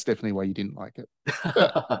 that's definitely why you didn't like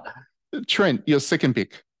it. Trent, your second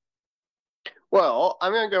pick. Well,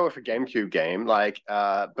 I'm going to go with a GameCube game, but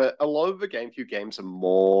a lot of the GameCube games are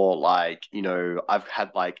more like, I've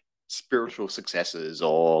had like spiritual successors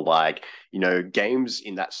or like, games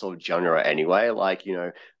in that sort of genre anyway, like,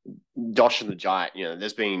 Dosh and the Giant,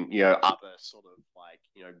 there's been, other sort of like,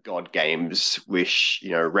 God games which,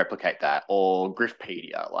 replicate that, or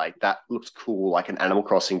Griffpedia, like that looks cool, like an Animal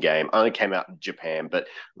Crossing game, only came out in Japan, but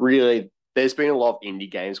really there's been a lot of indie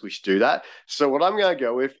games which do that. So what I'm going to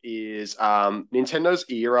go with is Nintendo's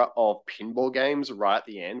era of pinball games right at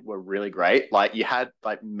the end were really great. Like you had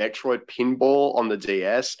like Metroid Pinball on the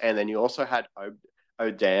DS, and then you also had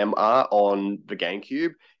O'Dam are on the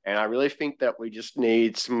GameCube, and I really think that we just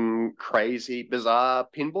need some crazy, bizarre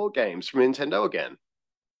pinball games from Nintendo again.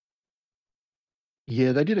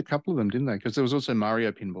 Yeah, they did a couple of them, didn't they? Because there was also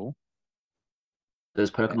Mario Pinball. There's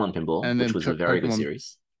Pokemon Pinball, And which then was a very good Pokemon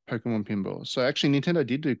series. Pokemon Pinball. So actually, Nintendo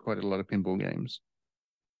did do quite a lot of pinball games.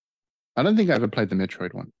 I don't think I ever played the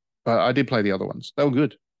Metroid one, but I did play the other ones. They were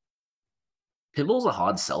good. Pinball's a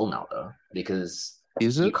hard sell now though, because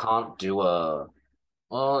Is you it? can't do a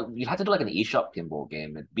well, you'd have to do like an eShop pinball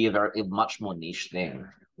game. It'd be a much more niche thing.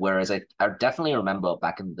 Whereas I definitely remember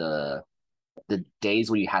back in the days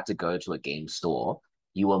where you had to go to a game store,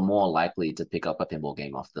 you were more likely to pick up a pinball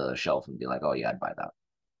game off the shelf and be like, oh yeah, I'd buy that.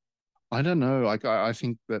 I don't know. Like I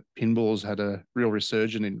think that pinball's had a real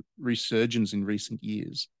resurgence in recent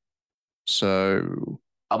years. So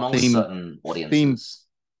Among theme certain theme audiences.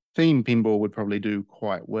 theme pinball would probably do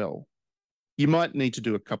quite well. You might need to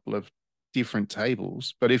do a couple of different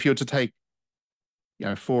tables, but if you're to take,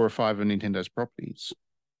 4 or 5 of Nintendo's properties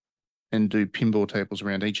and do pinball tables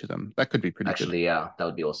around each of them, that could be pretty good. Actually, yeah, that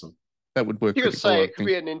would be awesome. That would work You could pretty say well, I it could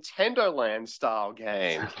think. be a Nintendo Land style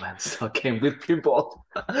game. Landstar game with pinball.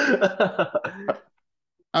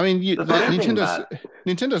 I mean, The funny thing,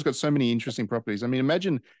 Nintendo's got so many interesting properties. I mean,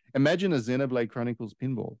 imagine a Xenoblade Chronicles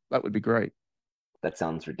pinball. That would be great. that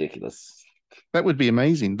sounds ridiculous. That would be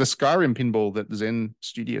amazing. The Skyrim pinball that Zen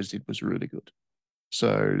Studios did was really good.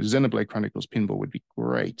 So Xenoblade Chronicles pinball would be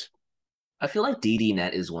great. I feel like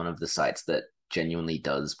DDNet is one of the sites that genuinely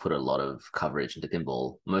does put a lot of coverage into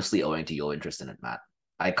pinball, mostly owing to your interest in it, Matt.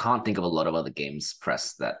 I can't think of a lot of other games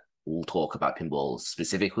press that will talk about pinball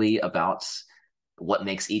specifically about what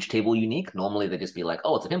makes each table unique. Normally they just be like,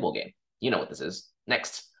 oh, it's a pinball game. You know what this is.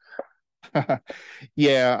 Next.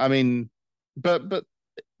 Yeah, I mean, but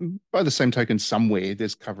by the same token, somewhere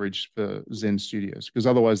there's coverage for Zen Studios because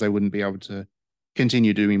otherwise they wouldn't be able to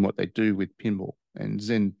continue doing what they do with pinball. And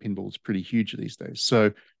Zen pinball is pretty huge these days.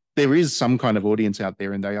 So there is some kind of audience out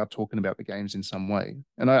there and they are talking about the games in some way.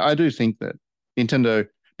 And I do think that Nintendo,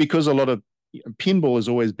 because a lot of pinball has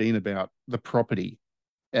always been about the property.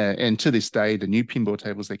 And to this day, the new pinball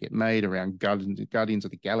tables that get made around Guardians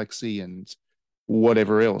of the Galaxy and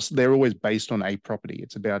whatever else, they're always based on a property.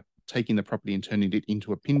 It's about taking the property and turning it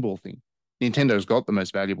into a pinball thing. Nintendo's got the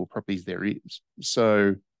most valuable properties there is.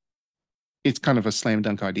 So it's kind of a slam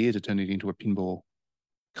dunk idea to turn it into a pinball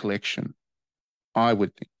collection, I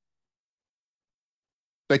would think.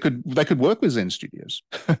 They could work with Zen Studios,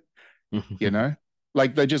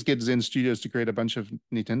 like they just get Zen Studios to create a bunch of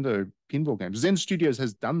Nintendo pinball games. Zen Studios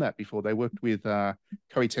has done that before. They worked with Koei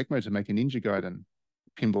Tecmo to make a Ninja Gaiden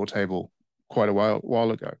pinball table quite a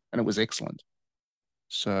while ago, and it was excellent.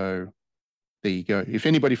 So there you go. If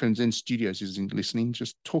anybody from Zen Studios is listening,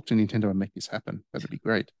 just talk to Nintendo and make this happen. That would be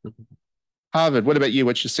great. Harvard, what about you?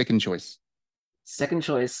 What's your second choice? Second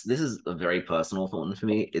choice, this is a very personal one for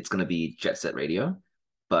me. It's going to be Jet Set Radio,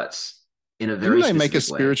 but in a very Didn't they make a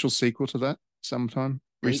specific way. spiritual sequel to that sometime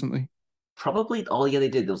recently? Probably, oh yeah, they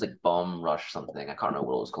did. There was like Bomb Rush something. I can't remember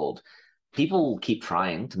what it was called. People keep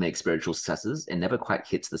trying to make spiritual successors. It never quite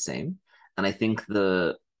hits the same. And I think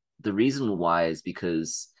the reason why is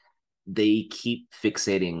because they keep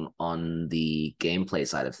fixating on the gameplay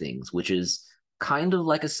side of things, which is kind of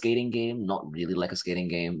like a skating game, not really like a skating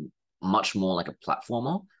game, much more like a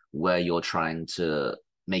platformer where you're trying to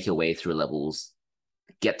make your way through levels,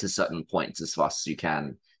 get to certain points as fast as you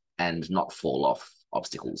can, and not fall off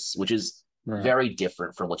obstacles, which is very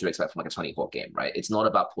different from what you expect from like a Tony Hawk game, right? It's not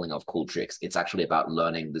about pulling off cool tricks. It's actually about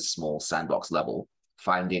learning this small sandbox level,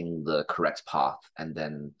 finding the correct path, and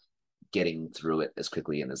then getting through it as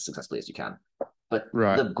quickly and as successfully as you can. But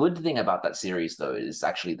the good thing about that series, though, is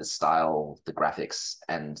actually the style, the graphics,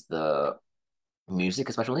 and the music,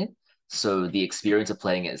 especially. So the experience of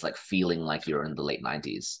playing it is like feeling like you're in the late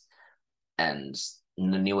 90s. And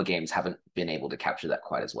the newer games haven't been able to capture that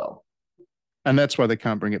quite as well. And that's why they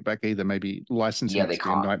can't bring it back either. Maybe licensing they is a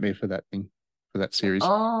nightmare for that thing, for that series.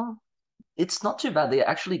 It's not too bad. They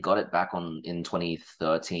actually got it back in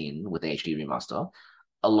 2013 with the HD remaster.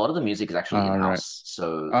 A lot of the music is actually in-house. Right.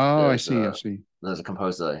 So I see. There's a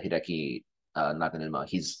composer, Hideki Naganuma.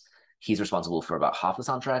 He's responsible for about half the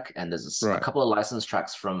soundtrack, and there's a couple of licensed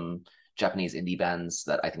tracks from Japanese indie bands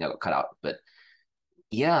that I think I got cut out. But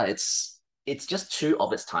yeah, it's just too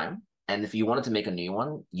of its time. And if you wanted to make a new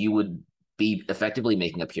one, you would be effectively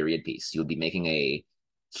making a period piece. You would be making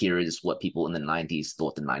here is what people in the 90s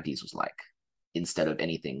thought the 90s was like, instead of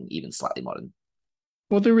anything even slightly modern.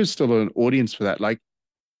 Well, there is still an audience for that. Like,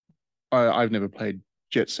 I've never played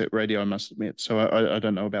Jet Set Radio, I must admit, so I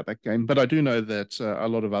don't know about that game. But I do know that a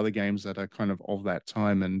lot of other games that are kind of that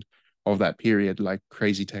time and of that period, like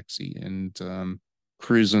Crazy Taxi and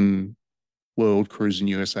Cruisin' World, Cruisin'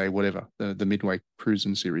 USA, whatever, the Midway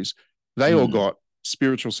Cruisin' series. They all got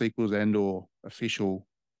spiritual sequels and or official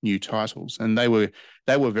new titles, and they were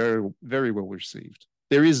very, very well received.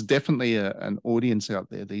 There is definitely an audience out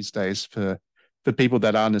there these days for people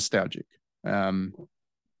that are nostalgic. And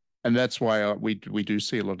that's why we do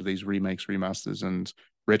see a lot of these remakes, remasters, and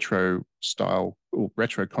retro style or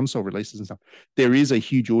retro console releases and stuff. There is a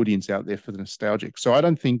huge audience out there for the nostalgic. So I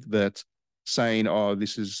don't think that saying, oh,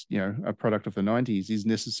 this is, a product of the 90s is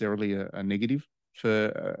necessarily a negative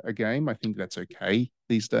for a game. I think that's okay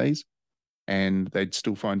these days, and they'd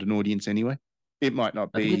still find an audience anyway. It might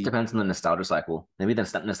not be. I think it depends on the nostalgia cycle. Maybe the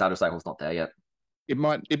nostalgia cycle's not there yet. It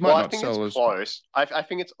might Well, I not think sell it's as close. I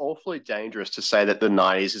think it's awfully dangerous to say that the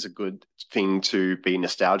 90s is a good thing to be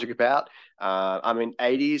nostalgic about. I mean,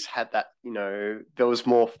 80s had that, there was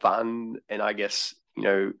more fun and I guess,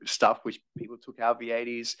 stuff which people took out of the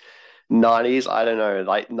 80s. 90s, I don't know,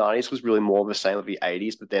 like 90s was really more of the same of the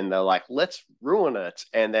 80s, but then they're like, let's ruin it.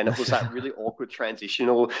 And then it was that really awkward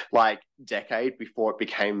transitional like decade before it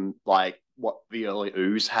became like what the early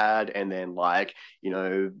ooze had, and then like,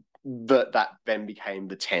 that then became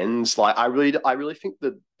the tens. Like I really think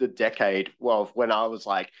the decade, well, when I was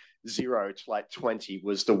like 0 to like 20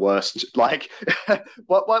 was the worst. Like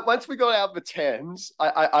once we got out of the tens,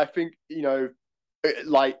 I think,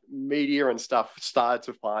 like media and stuff started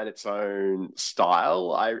to find its own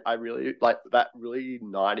style. I really like that. Really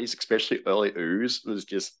 90s, especially early ooze, was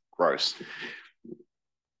just gross.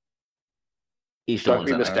 Don't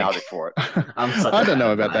be nostalgic for it. I don't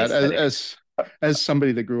know about that. As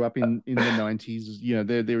somebody that grew up in the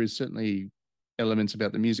 90s, there is certainly elements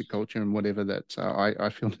about the music culture and whatever that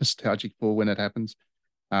I feel nostalgic for when it happens.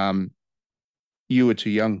 You were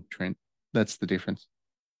too young, Trent. That's the difference.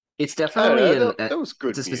 It's definitely that was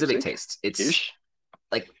good. It's a specific taste. It's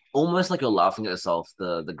like almost like you're laughing at yourself.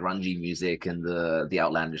 The grungy music and the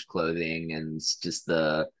outlandish clothing and just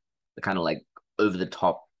the kind of like over the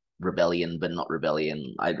top rebellion, but not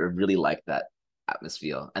rebellion. I really like that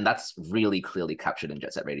atmosphere, and that's really clearly captured in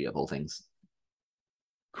Jet Set Radio of all things.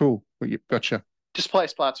 Cool. Well, gotcha. Just play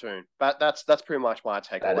Splatoon. That's pretty much my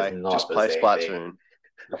takeaway. Just play Splatoon.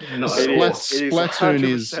 No, Splatoon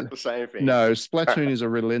is the same thing. No, Splatoon is a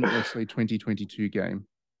relentlessly 2022 game.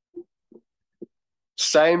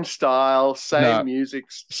 Same style, same music,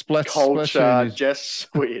 culture, Splatoon just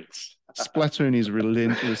squids. Splatoon is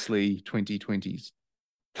relentlessly 2020s.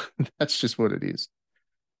 That's just what it is.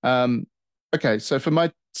 Okay, so for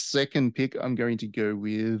my second pick, I'm going to go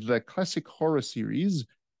with the classic horror series,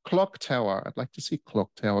 Clock Tower. I'd like to see Clock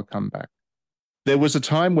Tower come back. There was a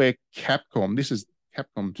time where Capcom, this is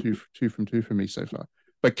Capcom 2 from 2 for me so far,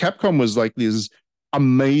 but Capcom was like this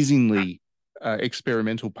amazingly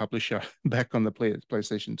experimental publisher back on the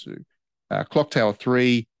PlayStation 2. Clock Tower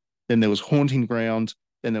 3, then there was Haunting Ground,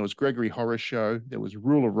 then there was Gregory Horror Show, there was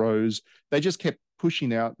Rule of Rose. They just kept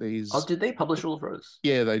pushing out these. Oh, did they publish Rule of Rose?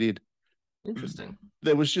 Yeah, they did. Interesting.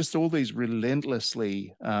 There was just all these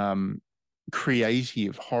relentlessly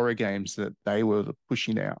creative horror games that they were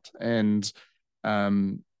pushing out, and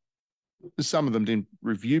some of them didn't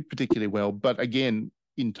review particularly well, but again,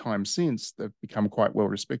 in time since, they've become quite well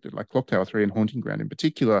respected. Like Clock Tower 3 and Haunting Ground in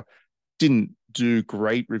particular didn't do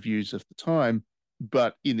great reviews at the time,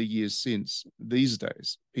 but in the years since, these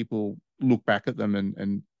days, people look back at them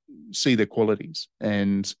and see their qualities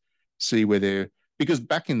and see where they're, because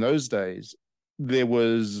back in those days, there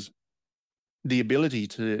was the ability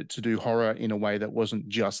to do horror in a way that wasn't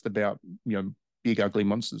just about, big ugly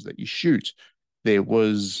monsters that you shoot. There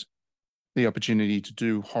was the opportunity to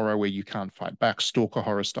do horror where you can't fight back, stalker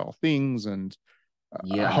horror style things, and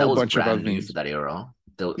a whole bunch of other things for that era.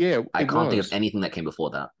 I can't think of anything that came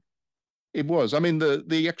before that. It was. I mean,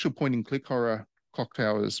 the actual point and click horror, Clock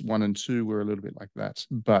Towers 1 and 2 were a little bit like that,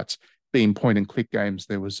 but being point and click games,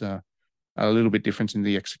 there was a little bit different in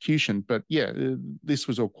the execution. But yeah, this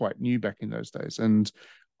was all quite new back in those days. And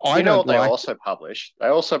I know what they also published. They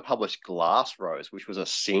also published Glass Rose, which was a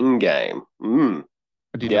Sing game.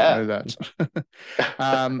 I didn't know that.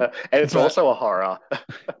 And it's also a horror.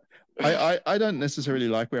 I don't necessarily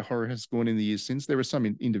like where horror has gone in the years since. There are some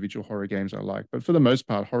individual horror games I like, but for the most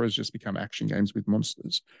part, horror's just become action games with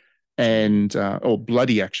monsters, and or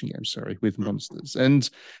bloody action games, with monsters. And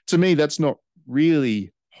to me, that's not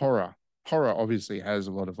really horror. Horror obviously has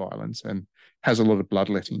a lot of violence and has a lot of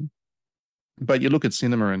bloodletting, but you look at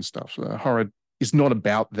cinema and stuff, horror is not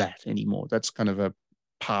about that anymore. That's kind of a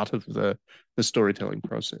part of the storytelling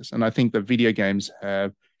process. And I think that video games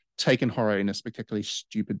have taken horror in a spectacularly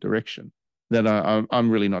stupid direction that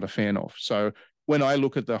I'm really not a fan of. So when I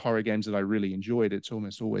look at the horror games that I really enjoyed, it's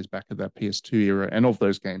almost always back at that PS2 era. And of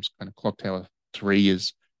those games, kind of Clock Tower 3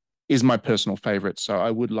 is my personal favorite. So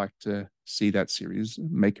I would like to see that series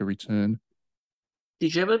make a return.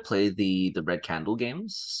 Did you ever play the Red Candle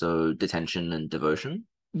games? So Detention and Devotion?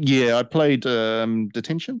 Yeah, I played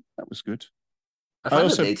Detention. That was good. I find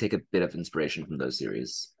that they take a bit of inspiration from those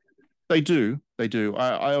series. They do.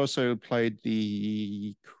 I also played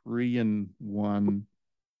the Korean one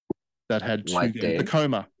that had two games. The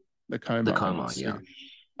Coma. Yeah.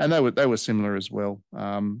 And they were similar as well.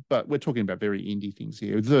 But we're talking about very indie things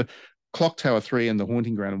here. The Clock Tower 3 and the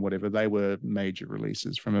Haunting Ground and whatever, they were major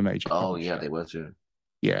releases from a major publisher. Yeah, they were too.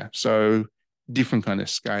 Yeah, so different kind of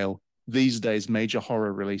scale. These days, major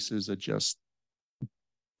horror releases are just,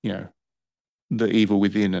 The Evil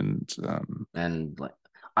Within and like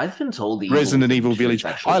I've been told the Resident Evil Village.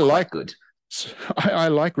 I like good. I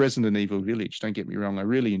like Resident Evil Village. Don't get me wrong. I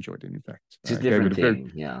really enjoyed it. In fact, it's a different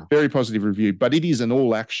thing. Very positive review. But it is an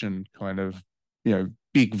all-action kind of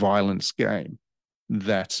big violence game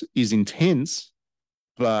that is intense,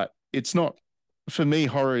 but it's not. For me,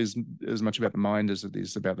 horror is as much about the mind as it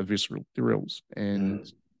is about the visceral thrills,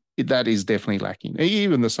 and that is definitely lacking.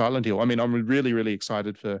 Even the Silent Hill. I mean, I'm really, really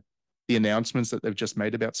excited for the announcements that they've just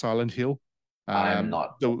made about Silent Hill. I'm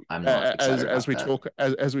not excited as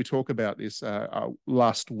we talk about this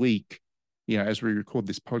last week. As we record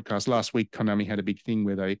this podcast, last week Konami had a big thing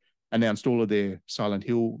where they announced all of their Silent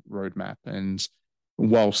Hill roadmap, and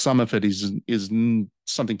while some of it is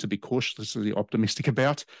something to be cautiously optimistic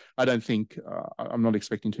about, I don't think I'm not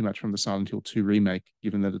expecting too much from the Silent Hill 2 remake,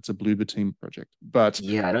 given that it's a Bloober Team project. But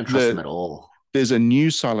yeah, I don't trust them at all. There's a new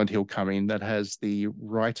Silent Hill coming that has the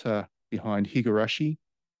writer behind Higurashi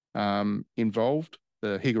involved,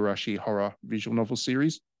 the Higurashi horror visual novel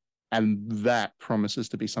series. And that promises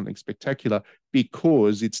to be something spectacular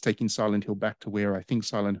because it's taking Silent Hill back to where I think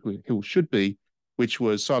Silent Hill should be, which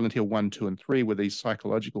was Silent Hill 1, 2, and 3 were these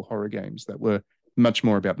psychological horror games that were much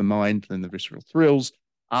more about the mind than the visceral thrills.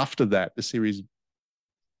 After that, the series,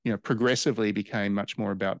 progressively became much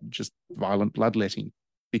more about just violent bloodletting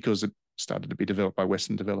because it started to be developed by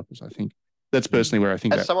Western developers, I think. That's personally where I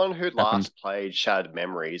think as someone who last played Shattered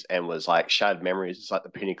Memories and was like, Shattered Memories is like the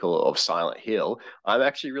pinnacle of Silent Hill, I'm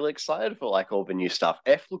actually really excited for like all the new stuff.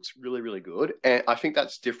 F looks really, really good. And I think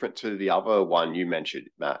that's different to the other one you mentioned,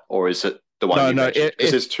 Matt. Or is it the one you mentioned?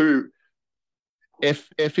 Because there's two. F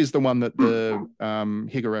is the one that the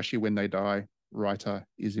Higurashi When They Die writer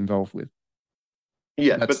is involved with.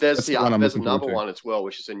 Yeah, but there's another one as well,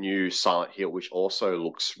 which is a new Silent Hill, which also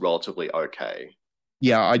looks relatively okay.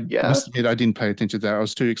 Yeah, I must admit I didn't pay attention to that. I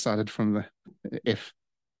was too excited from the F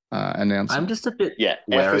announcement. I'm just a bit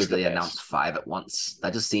wary they announced 5 at once.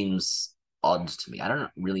 That just seems odd to me. I don't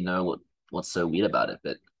really know what's so weird about it,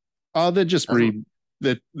 but they're just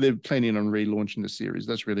they're planning on relaunching the series.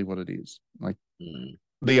 That's really what it is. Like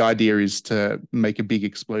the idea is to make a big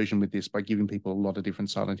explosion with this by giving people a lot of different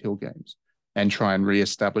Silent Hill games and try and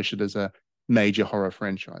reestablish it as a major horror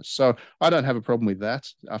franchise. So I don't have a problem with that.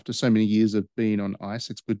 After so many years of being on ice,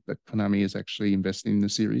 it's good that Konami is actually investing in the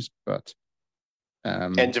series, but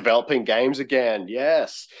and developing games again.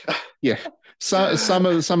 Yes. Yeah. So some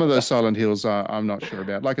of those Silent Hills I'm not sure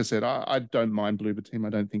about. Like I said, I don't mind Bloober Team. I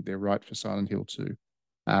don't think they're right for Silent Hill 2.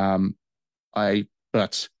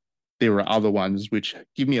 But there are other ones which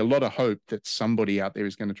give me a lot of hope that somebody out there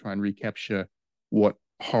is going to try and recapture what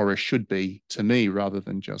horror should be to me rather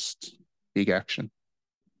than just big action.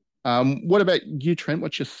 What about you, Trent?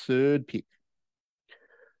 What's your third pick?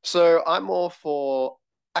 So I'm all for...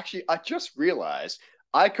 Actually, I just realized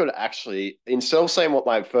I could actually, instead of saying what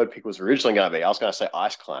my third pick was originally going to be, I was going to say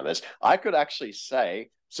Ice Climbers. I could actually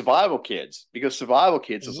say Survival Kids, because Survival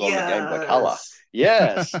Kids is on the Game Boy Color.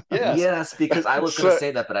 Yes, yes. Yes, because I was going to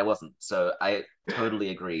say that, but I wasn't. So I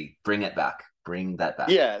totally agree. Bring it back. Bring that back.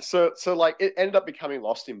 Yeah, so like it ended up becoming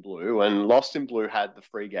Lost in Blue, and Lost in Blue had the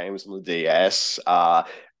free games on the DS.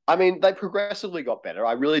 I mean, they progressively got better.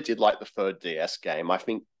 I really did like the third DS game, I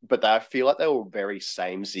think, but I feel like they were very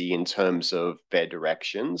samey in terms of their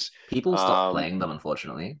directions. People stopped playing them,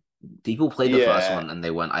 unfortunately. People played the first one and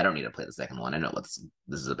they went, I don't need to play the second one. I know what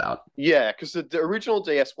this is about. Yeah, because the original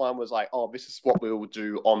DS one was like, oh, this is what we will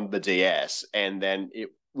do on the DS. And then it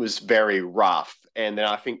was very rough. And then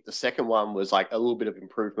I think the second one was like a little bit of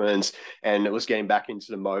improvements, and it was getting back into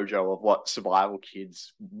the mojo of what Survival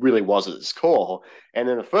Kids really was at its core. And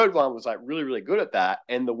then the third one was like really, really good at that.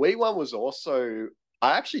 And the Wii one was also,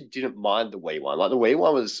 I actually didn't mind the Wii one. Like the Wii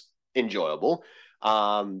one was enjoyable.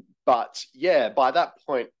 But yeah, by that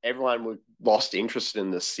point, everyone lost interest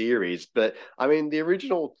in the series. But I mean, the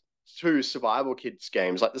original two survival kids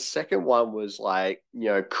games. Like the second one was like, you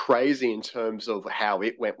know, crazy in terms of how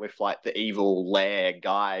it went with like the evil lair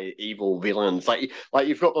guy, evil villains. Like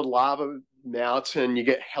you've got the lava mountain, you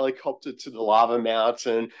get helicoptered to the lava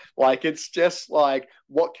mountain. Like it's just like,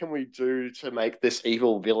 what can we do to make this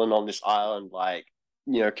evil villain on this island like,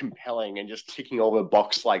 you know, compelling and just ticking over a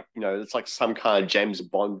box, like, you know, it's like some kind of James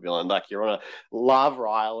Bond villain. Like you're on a lava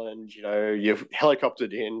island, you know, you've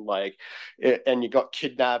helicoptered in, like, and you got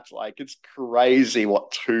kidnapped. Like it's crazy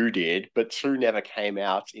what two did, but two never came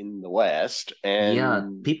out in the West. Yeah,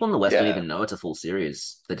 And people in the West don't yeah, even know it's a full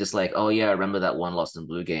series. They're just like, oh yeah, I remember that one Lost in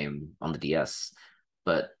Blue game on the DS.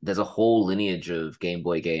 But there's a whole lineage of Game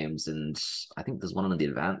Boy games, and I think there's one on the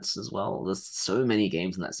Advance as well. There's so many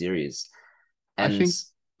games in that series. I And think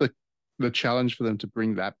the challenge for them to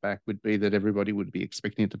bring that back would be that everybody would be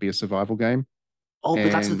expecting it to be a survival game. oh,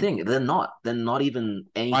 but that's the And thing. They're not. They're not even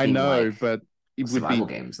I anything know, like but it would survival be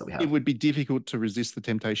games that we it have. would be difficult to resist the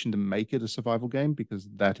temptation to make it a survival game because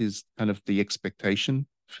that is kind of the expectation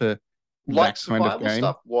for like that kind of survival game.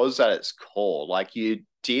 stuff was at its core. Like you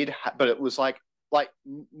did, but it was like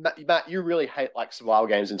Matt, you really hate like survival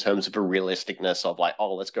games in terms of the realisticness of like,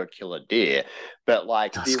 oh, let's go kill a deer. But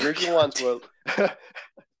like Let's the go original kill a ones deer. were,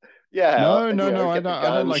 yeah, No, you no, know, no. get the I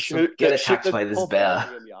don't gun, like Get shoot attacked the by this poor bear.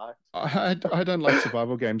 boy in the eye. I don't like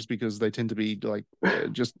survival games because they tend to be like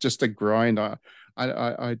just a grind.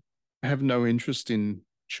 I have no interest in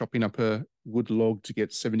chopping up a wood log to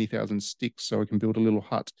get 70,000 sticks so I can build a little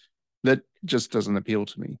hut. That just doesn't appeal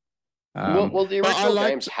to me. Well, the But I original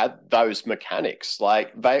games liked had those mechanics.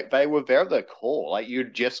 Like they were very the core. Like you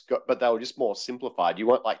just got, but they were just more simplified. You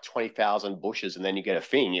weren't like 20,000 bushes and then you get a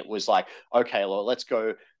thing. It was like, okay, well, let's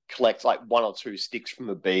go collect like one or two sticks from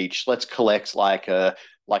the beach. Let's collect like a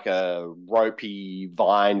ropey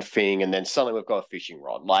vine thing, and then suddenly we've got a fishing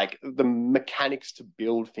rod. Like the mechanics to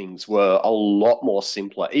build things were a lot more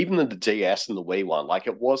simpler, even than the DS and the Wii one. Like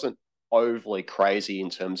it wasn't overly crazy in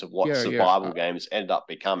terms of what yeah. survival games ended up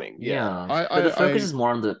becoming. Yeah. Yeah, I but the I, focus I is more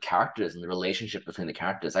on the characters and the relationship between the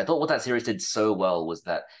characters. I thought what that series did so well was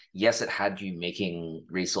that, yes, it had you making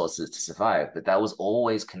resources to survive, but that was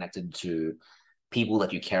always connected to people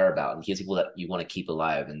that you care about and here's people that you want to keep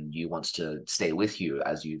alive and you want to stay with you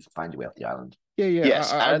as you find your way off the island. yeah.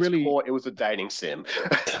 Yes, I at its really core, it was a dating sim.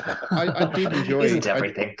 I did enjoy Isn't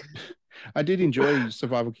everything? I did enjoy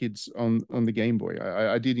Survival Kids on the Game Boy.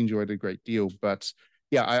 I did enjoy it a great deal, but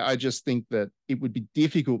yeah, I just think that it would be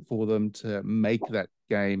difficult for them to make that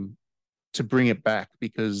game to bring it back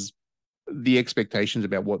because the expectations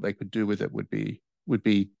about what they could do with it would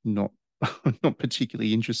be not not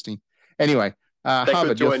particularly interesting. Anyway, They could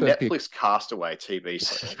Harvard, do your a third pick. Netflix Castaway TV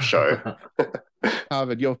show.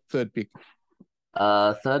 Harvard, your third pick.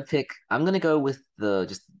 Third pick, I'm gonna go with the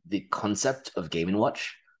concept of Game and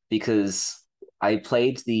Watch because I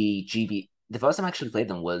played the GB. The first time I actually played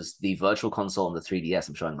them was the Virtual Console and the 3DS.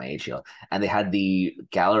 I'm showing my age here, and they had the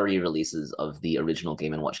gallery releases of the original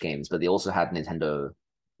Game and Watch games, but they also had Nintendo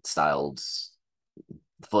styled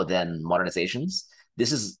for then modernizations.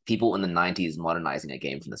 This is people in the 90s modernizing a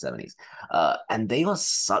game from the 70s, and they are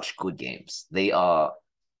such good games. They are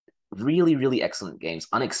really, really excellent games,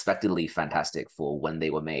 unexpectedly fantastic for when they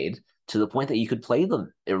were made, to the point that you could play the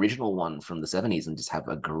original one from the 70s and just have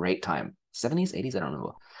a great time. 70s, 80s, I don't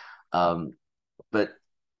remember. But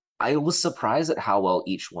I was surprised at how well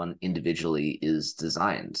each one individually is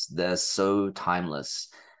designed. They're so timeless,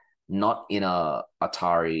 not in a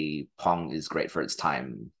Atari Pong is great for its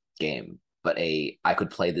time game, but I could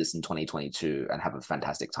play this in 2022 and have a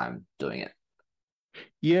fantastic time doing it.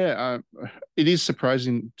 Yeah, it is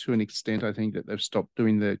surprising to an extent, I think, that they've stopped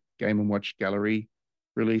doing the Game and Watch gallery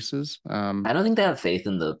releases. I don't think they have faith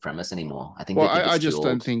in the premise anymore. I think Well, they think I it's too just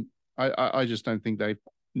don't old. think I just don't think they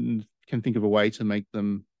can think of a way to make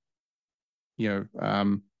them, you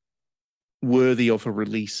know, worthy of a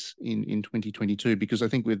release in 2022. Because I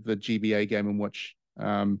think with the GBA Game and Watch,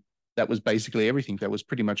 that was basically everything. That was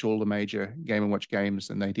pretty much all the major Game and Watch games,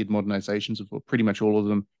 and they did modernizations of pretty much all of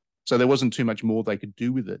them. So there wasn't too much more they could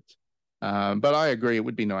do with it. But I agree, it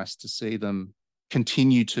would be nice to see them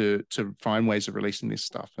continue to find ways of releasing this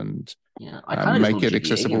stuff and Yeah, I kind of just make want it GBA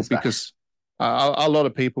accessible games back. because a lot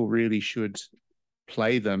of people really should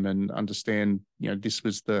play them and understand, you know, this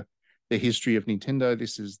was the history of Nintendo.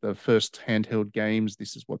 This is the first handheld games.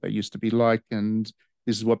 This is what they used to be like, and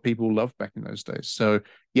this is what people loved back in those days. So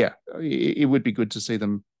yeah, it would be good to see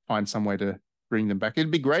them find some way to bring them back.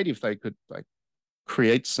 It'd be great if they could like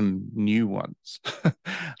create some new ones.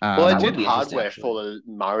 Well, I That did would be interesting, hardware actually. for the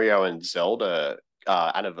Mario and Zelda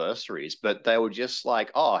anniversaries, but they were just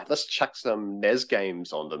like, oh, let's chuck some NES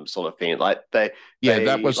games on them, sort of thing. Like that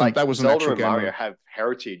was an actual and game. Mario have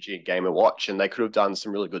heritage in Game and Watch, and they could have done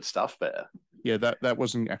some really good stuff there. Yeah, that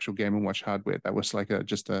wasn't actual Game and Watch hardware. That was like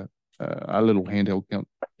just a little handheld,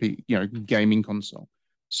 gaming console.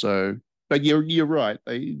 So, but you're right.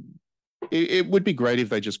 It would be great if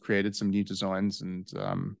they just created some new designs and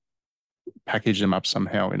packaged them up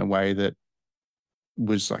somehow in a way that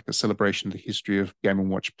was like a celebration of the history of Game &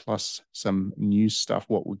 Watch plus some new stuff.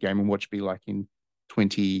 What would Game & Watch be like in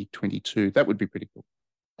 2022? That would be pretty cool.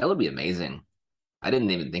 That would be amazing. I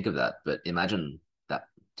didn't even think of that, but imagine that,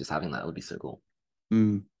 just having that would be so cool.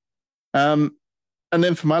 And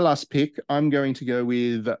then for my last pick, I'm going to go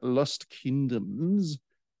with Lost Kingdoms.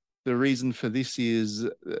 The reason for this is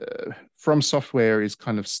From Software is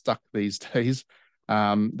kind of stuck these days.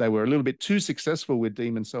 They were a little bit too successful with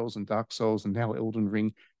Demon's Souls and Dark Souls and now Elden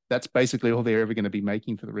Ring. That's basically all they're ever going to be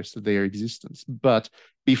making for the rest of their existence. But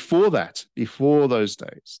before those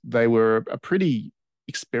days, they were a pretty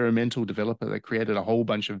experimental developer. They created a whole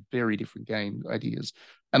bunch of very different game ideas.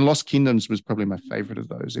 And Lost Kingdoms was probably my favorite of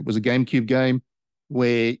those. It was a GameCube game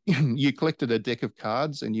where you collected a deck of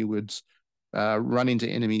cards and you would run into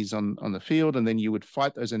enemies on the field, and then you would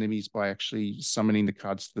fight those enemies by actually summoning the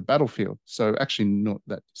cards to the battlefield. So actually not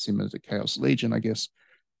that similar to Chaos Legion, I guess.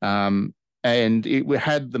 And it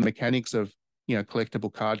had the mechanics of,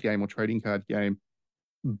 collectible card game or trading card game,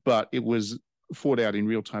 but it was fought out in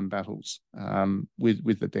real-time battles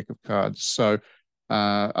with the deck of cards. So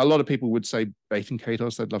a lot of people would say Bait and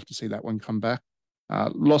Katos. I'd love to see that one come back.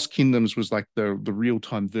 Lost Kingdoms was like the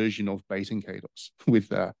real-time version of Bait and Katos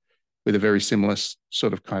with a very similar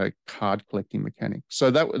sort of kind of card collecting mechanic. So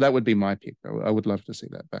that would be my pick. I would love to see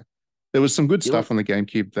that back. There was some good stuff on the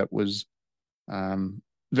GameCube that was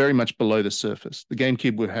very much below the surface. The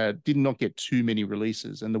GameCube did not get too many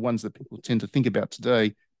releases, and the ones that people tend to think about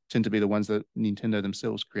today tend to be the ones that Nintendo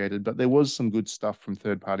themselves created. But there was some good stuff from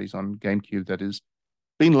third parties on GameCube that has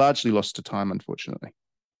been largely lost to time, unfortunately.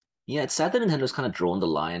 Yeah, it's sad that Nintendo's kind of drawn the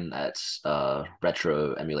line at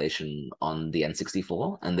retro emulation on the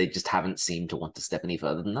N64, and they just haven't seemed to want to step any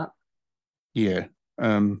further than that. Yeah.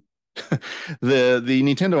 The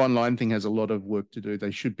Nintendo Online thing has a lot of work to do.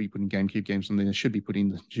 They should be putting GameCube games on there. They should be putting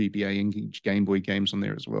the GBA and Game Boy games on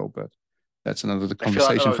there as well, but that's another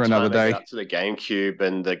conversation for another day. Up to the GameCube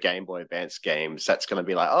and the Game Boy Advance games, that's going to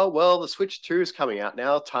be like, oh, well, the Switch 2 is coming out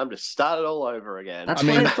now. Time to start it all over again. That's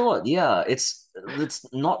what I thought. Yeah, it's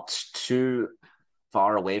not too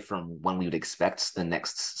far away from when we would expect the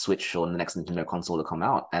next Switch or the next Nintendo console to come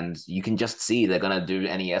out. And you can just see they're going to do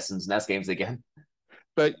NES and SNES games again.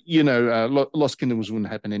 But, Lost Kingdoms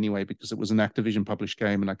wouldn't happen anyway because it was an Activision published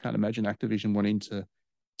game, and I can't imagine Activision wanting to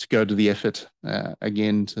go to the effort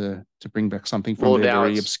again to bring back something from their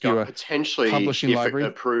very obscure potentially publishing library. It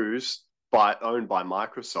approves owned by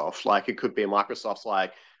Microsoft. Like it could be Microsoft's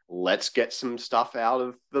like, let's get some stuff out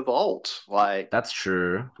of the vault. Like that's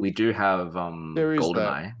true. We do have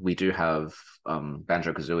GoldenEye. We do have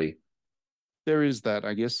Banjo-Kazooie. There is that,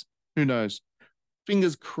 I guess. Who knows?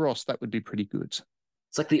 Fingers crossed that would be pretty good.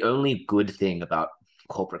 It's like the only good thing about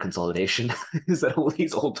corporate consolidation is that all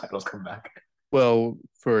these old titles come back. Well,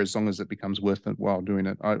 for as long as it becomes worth it while doing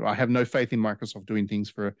it. I have no faith in Microsoft doing things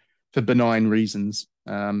for benign reasons.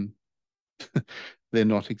 They're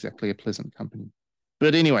not exactly a pleasant company.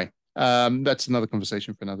 But anyway, that's another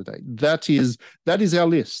conversation for another day. That is our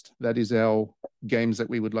list. That is our games that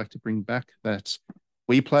we would like to bring back that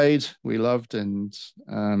we played, we loved, and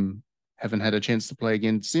haven't had a chance to play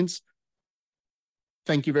again since.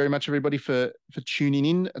 Thank you very much, everybody, for tuning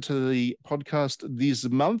in to the podcast this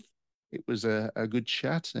month. It was a good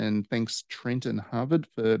chat, and thanks Trent and Harvard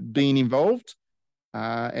for being involved.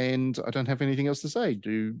 And I don't have anything else to say.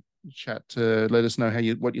 Do chat to let us know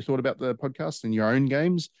what you thought about the podcast and your own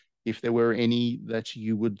games. If there were any that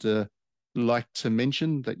you would like to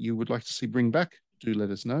mention that you would like to see bring back, do let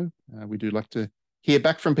us know. We do like to hear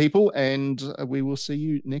back from people, and we will see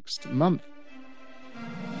you next month.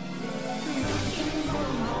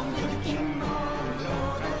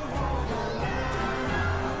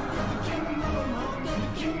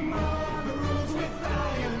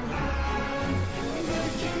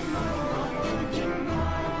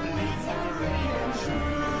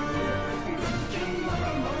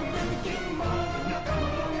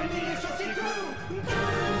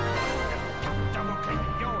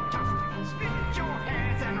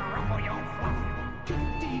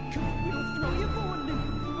 We'll throw you for a loop.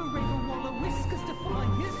 A raven waller whiskers to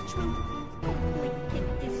find his truth.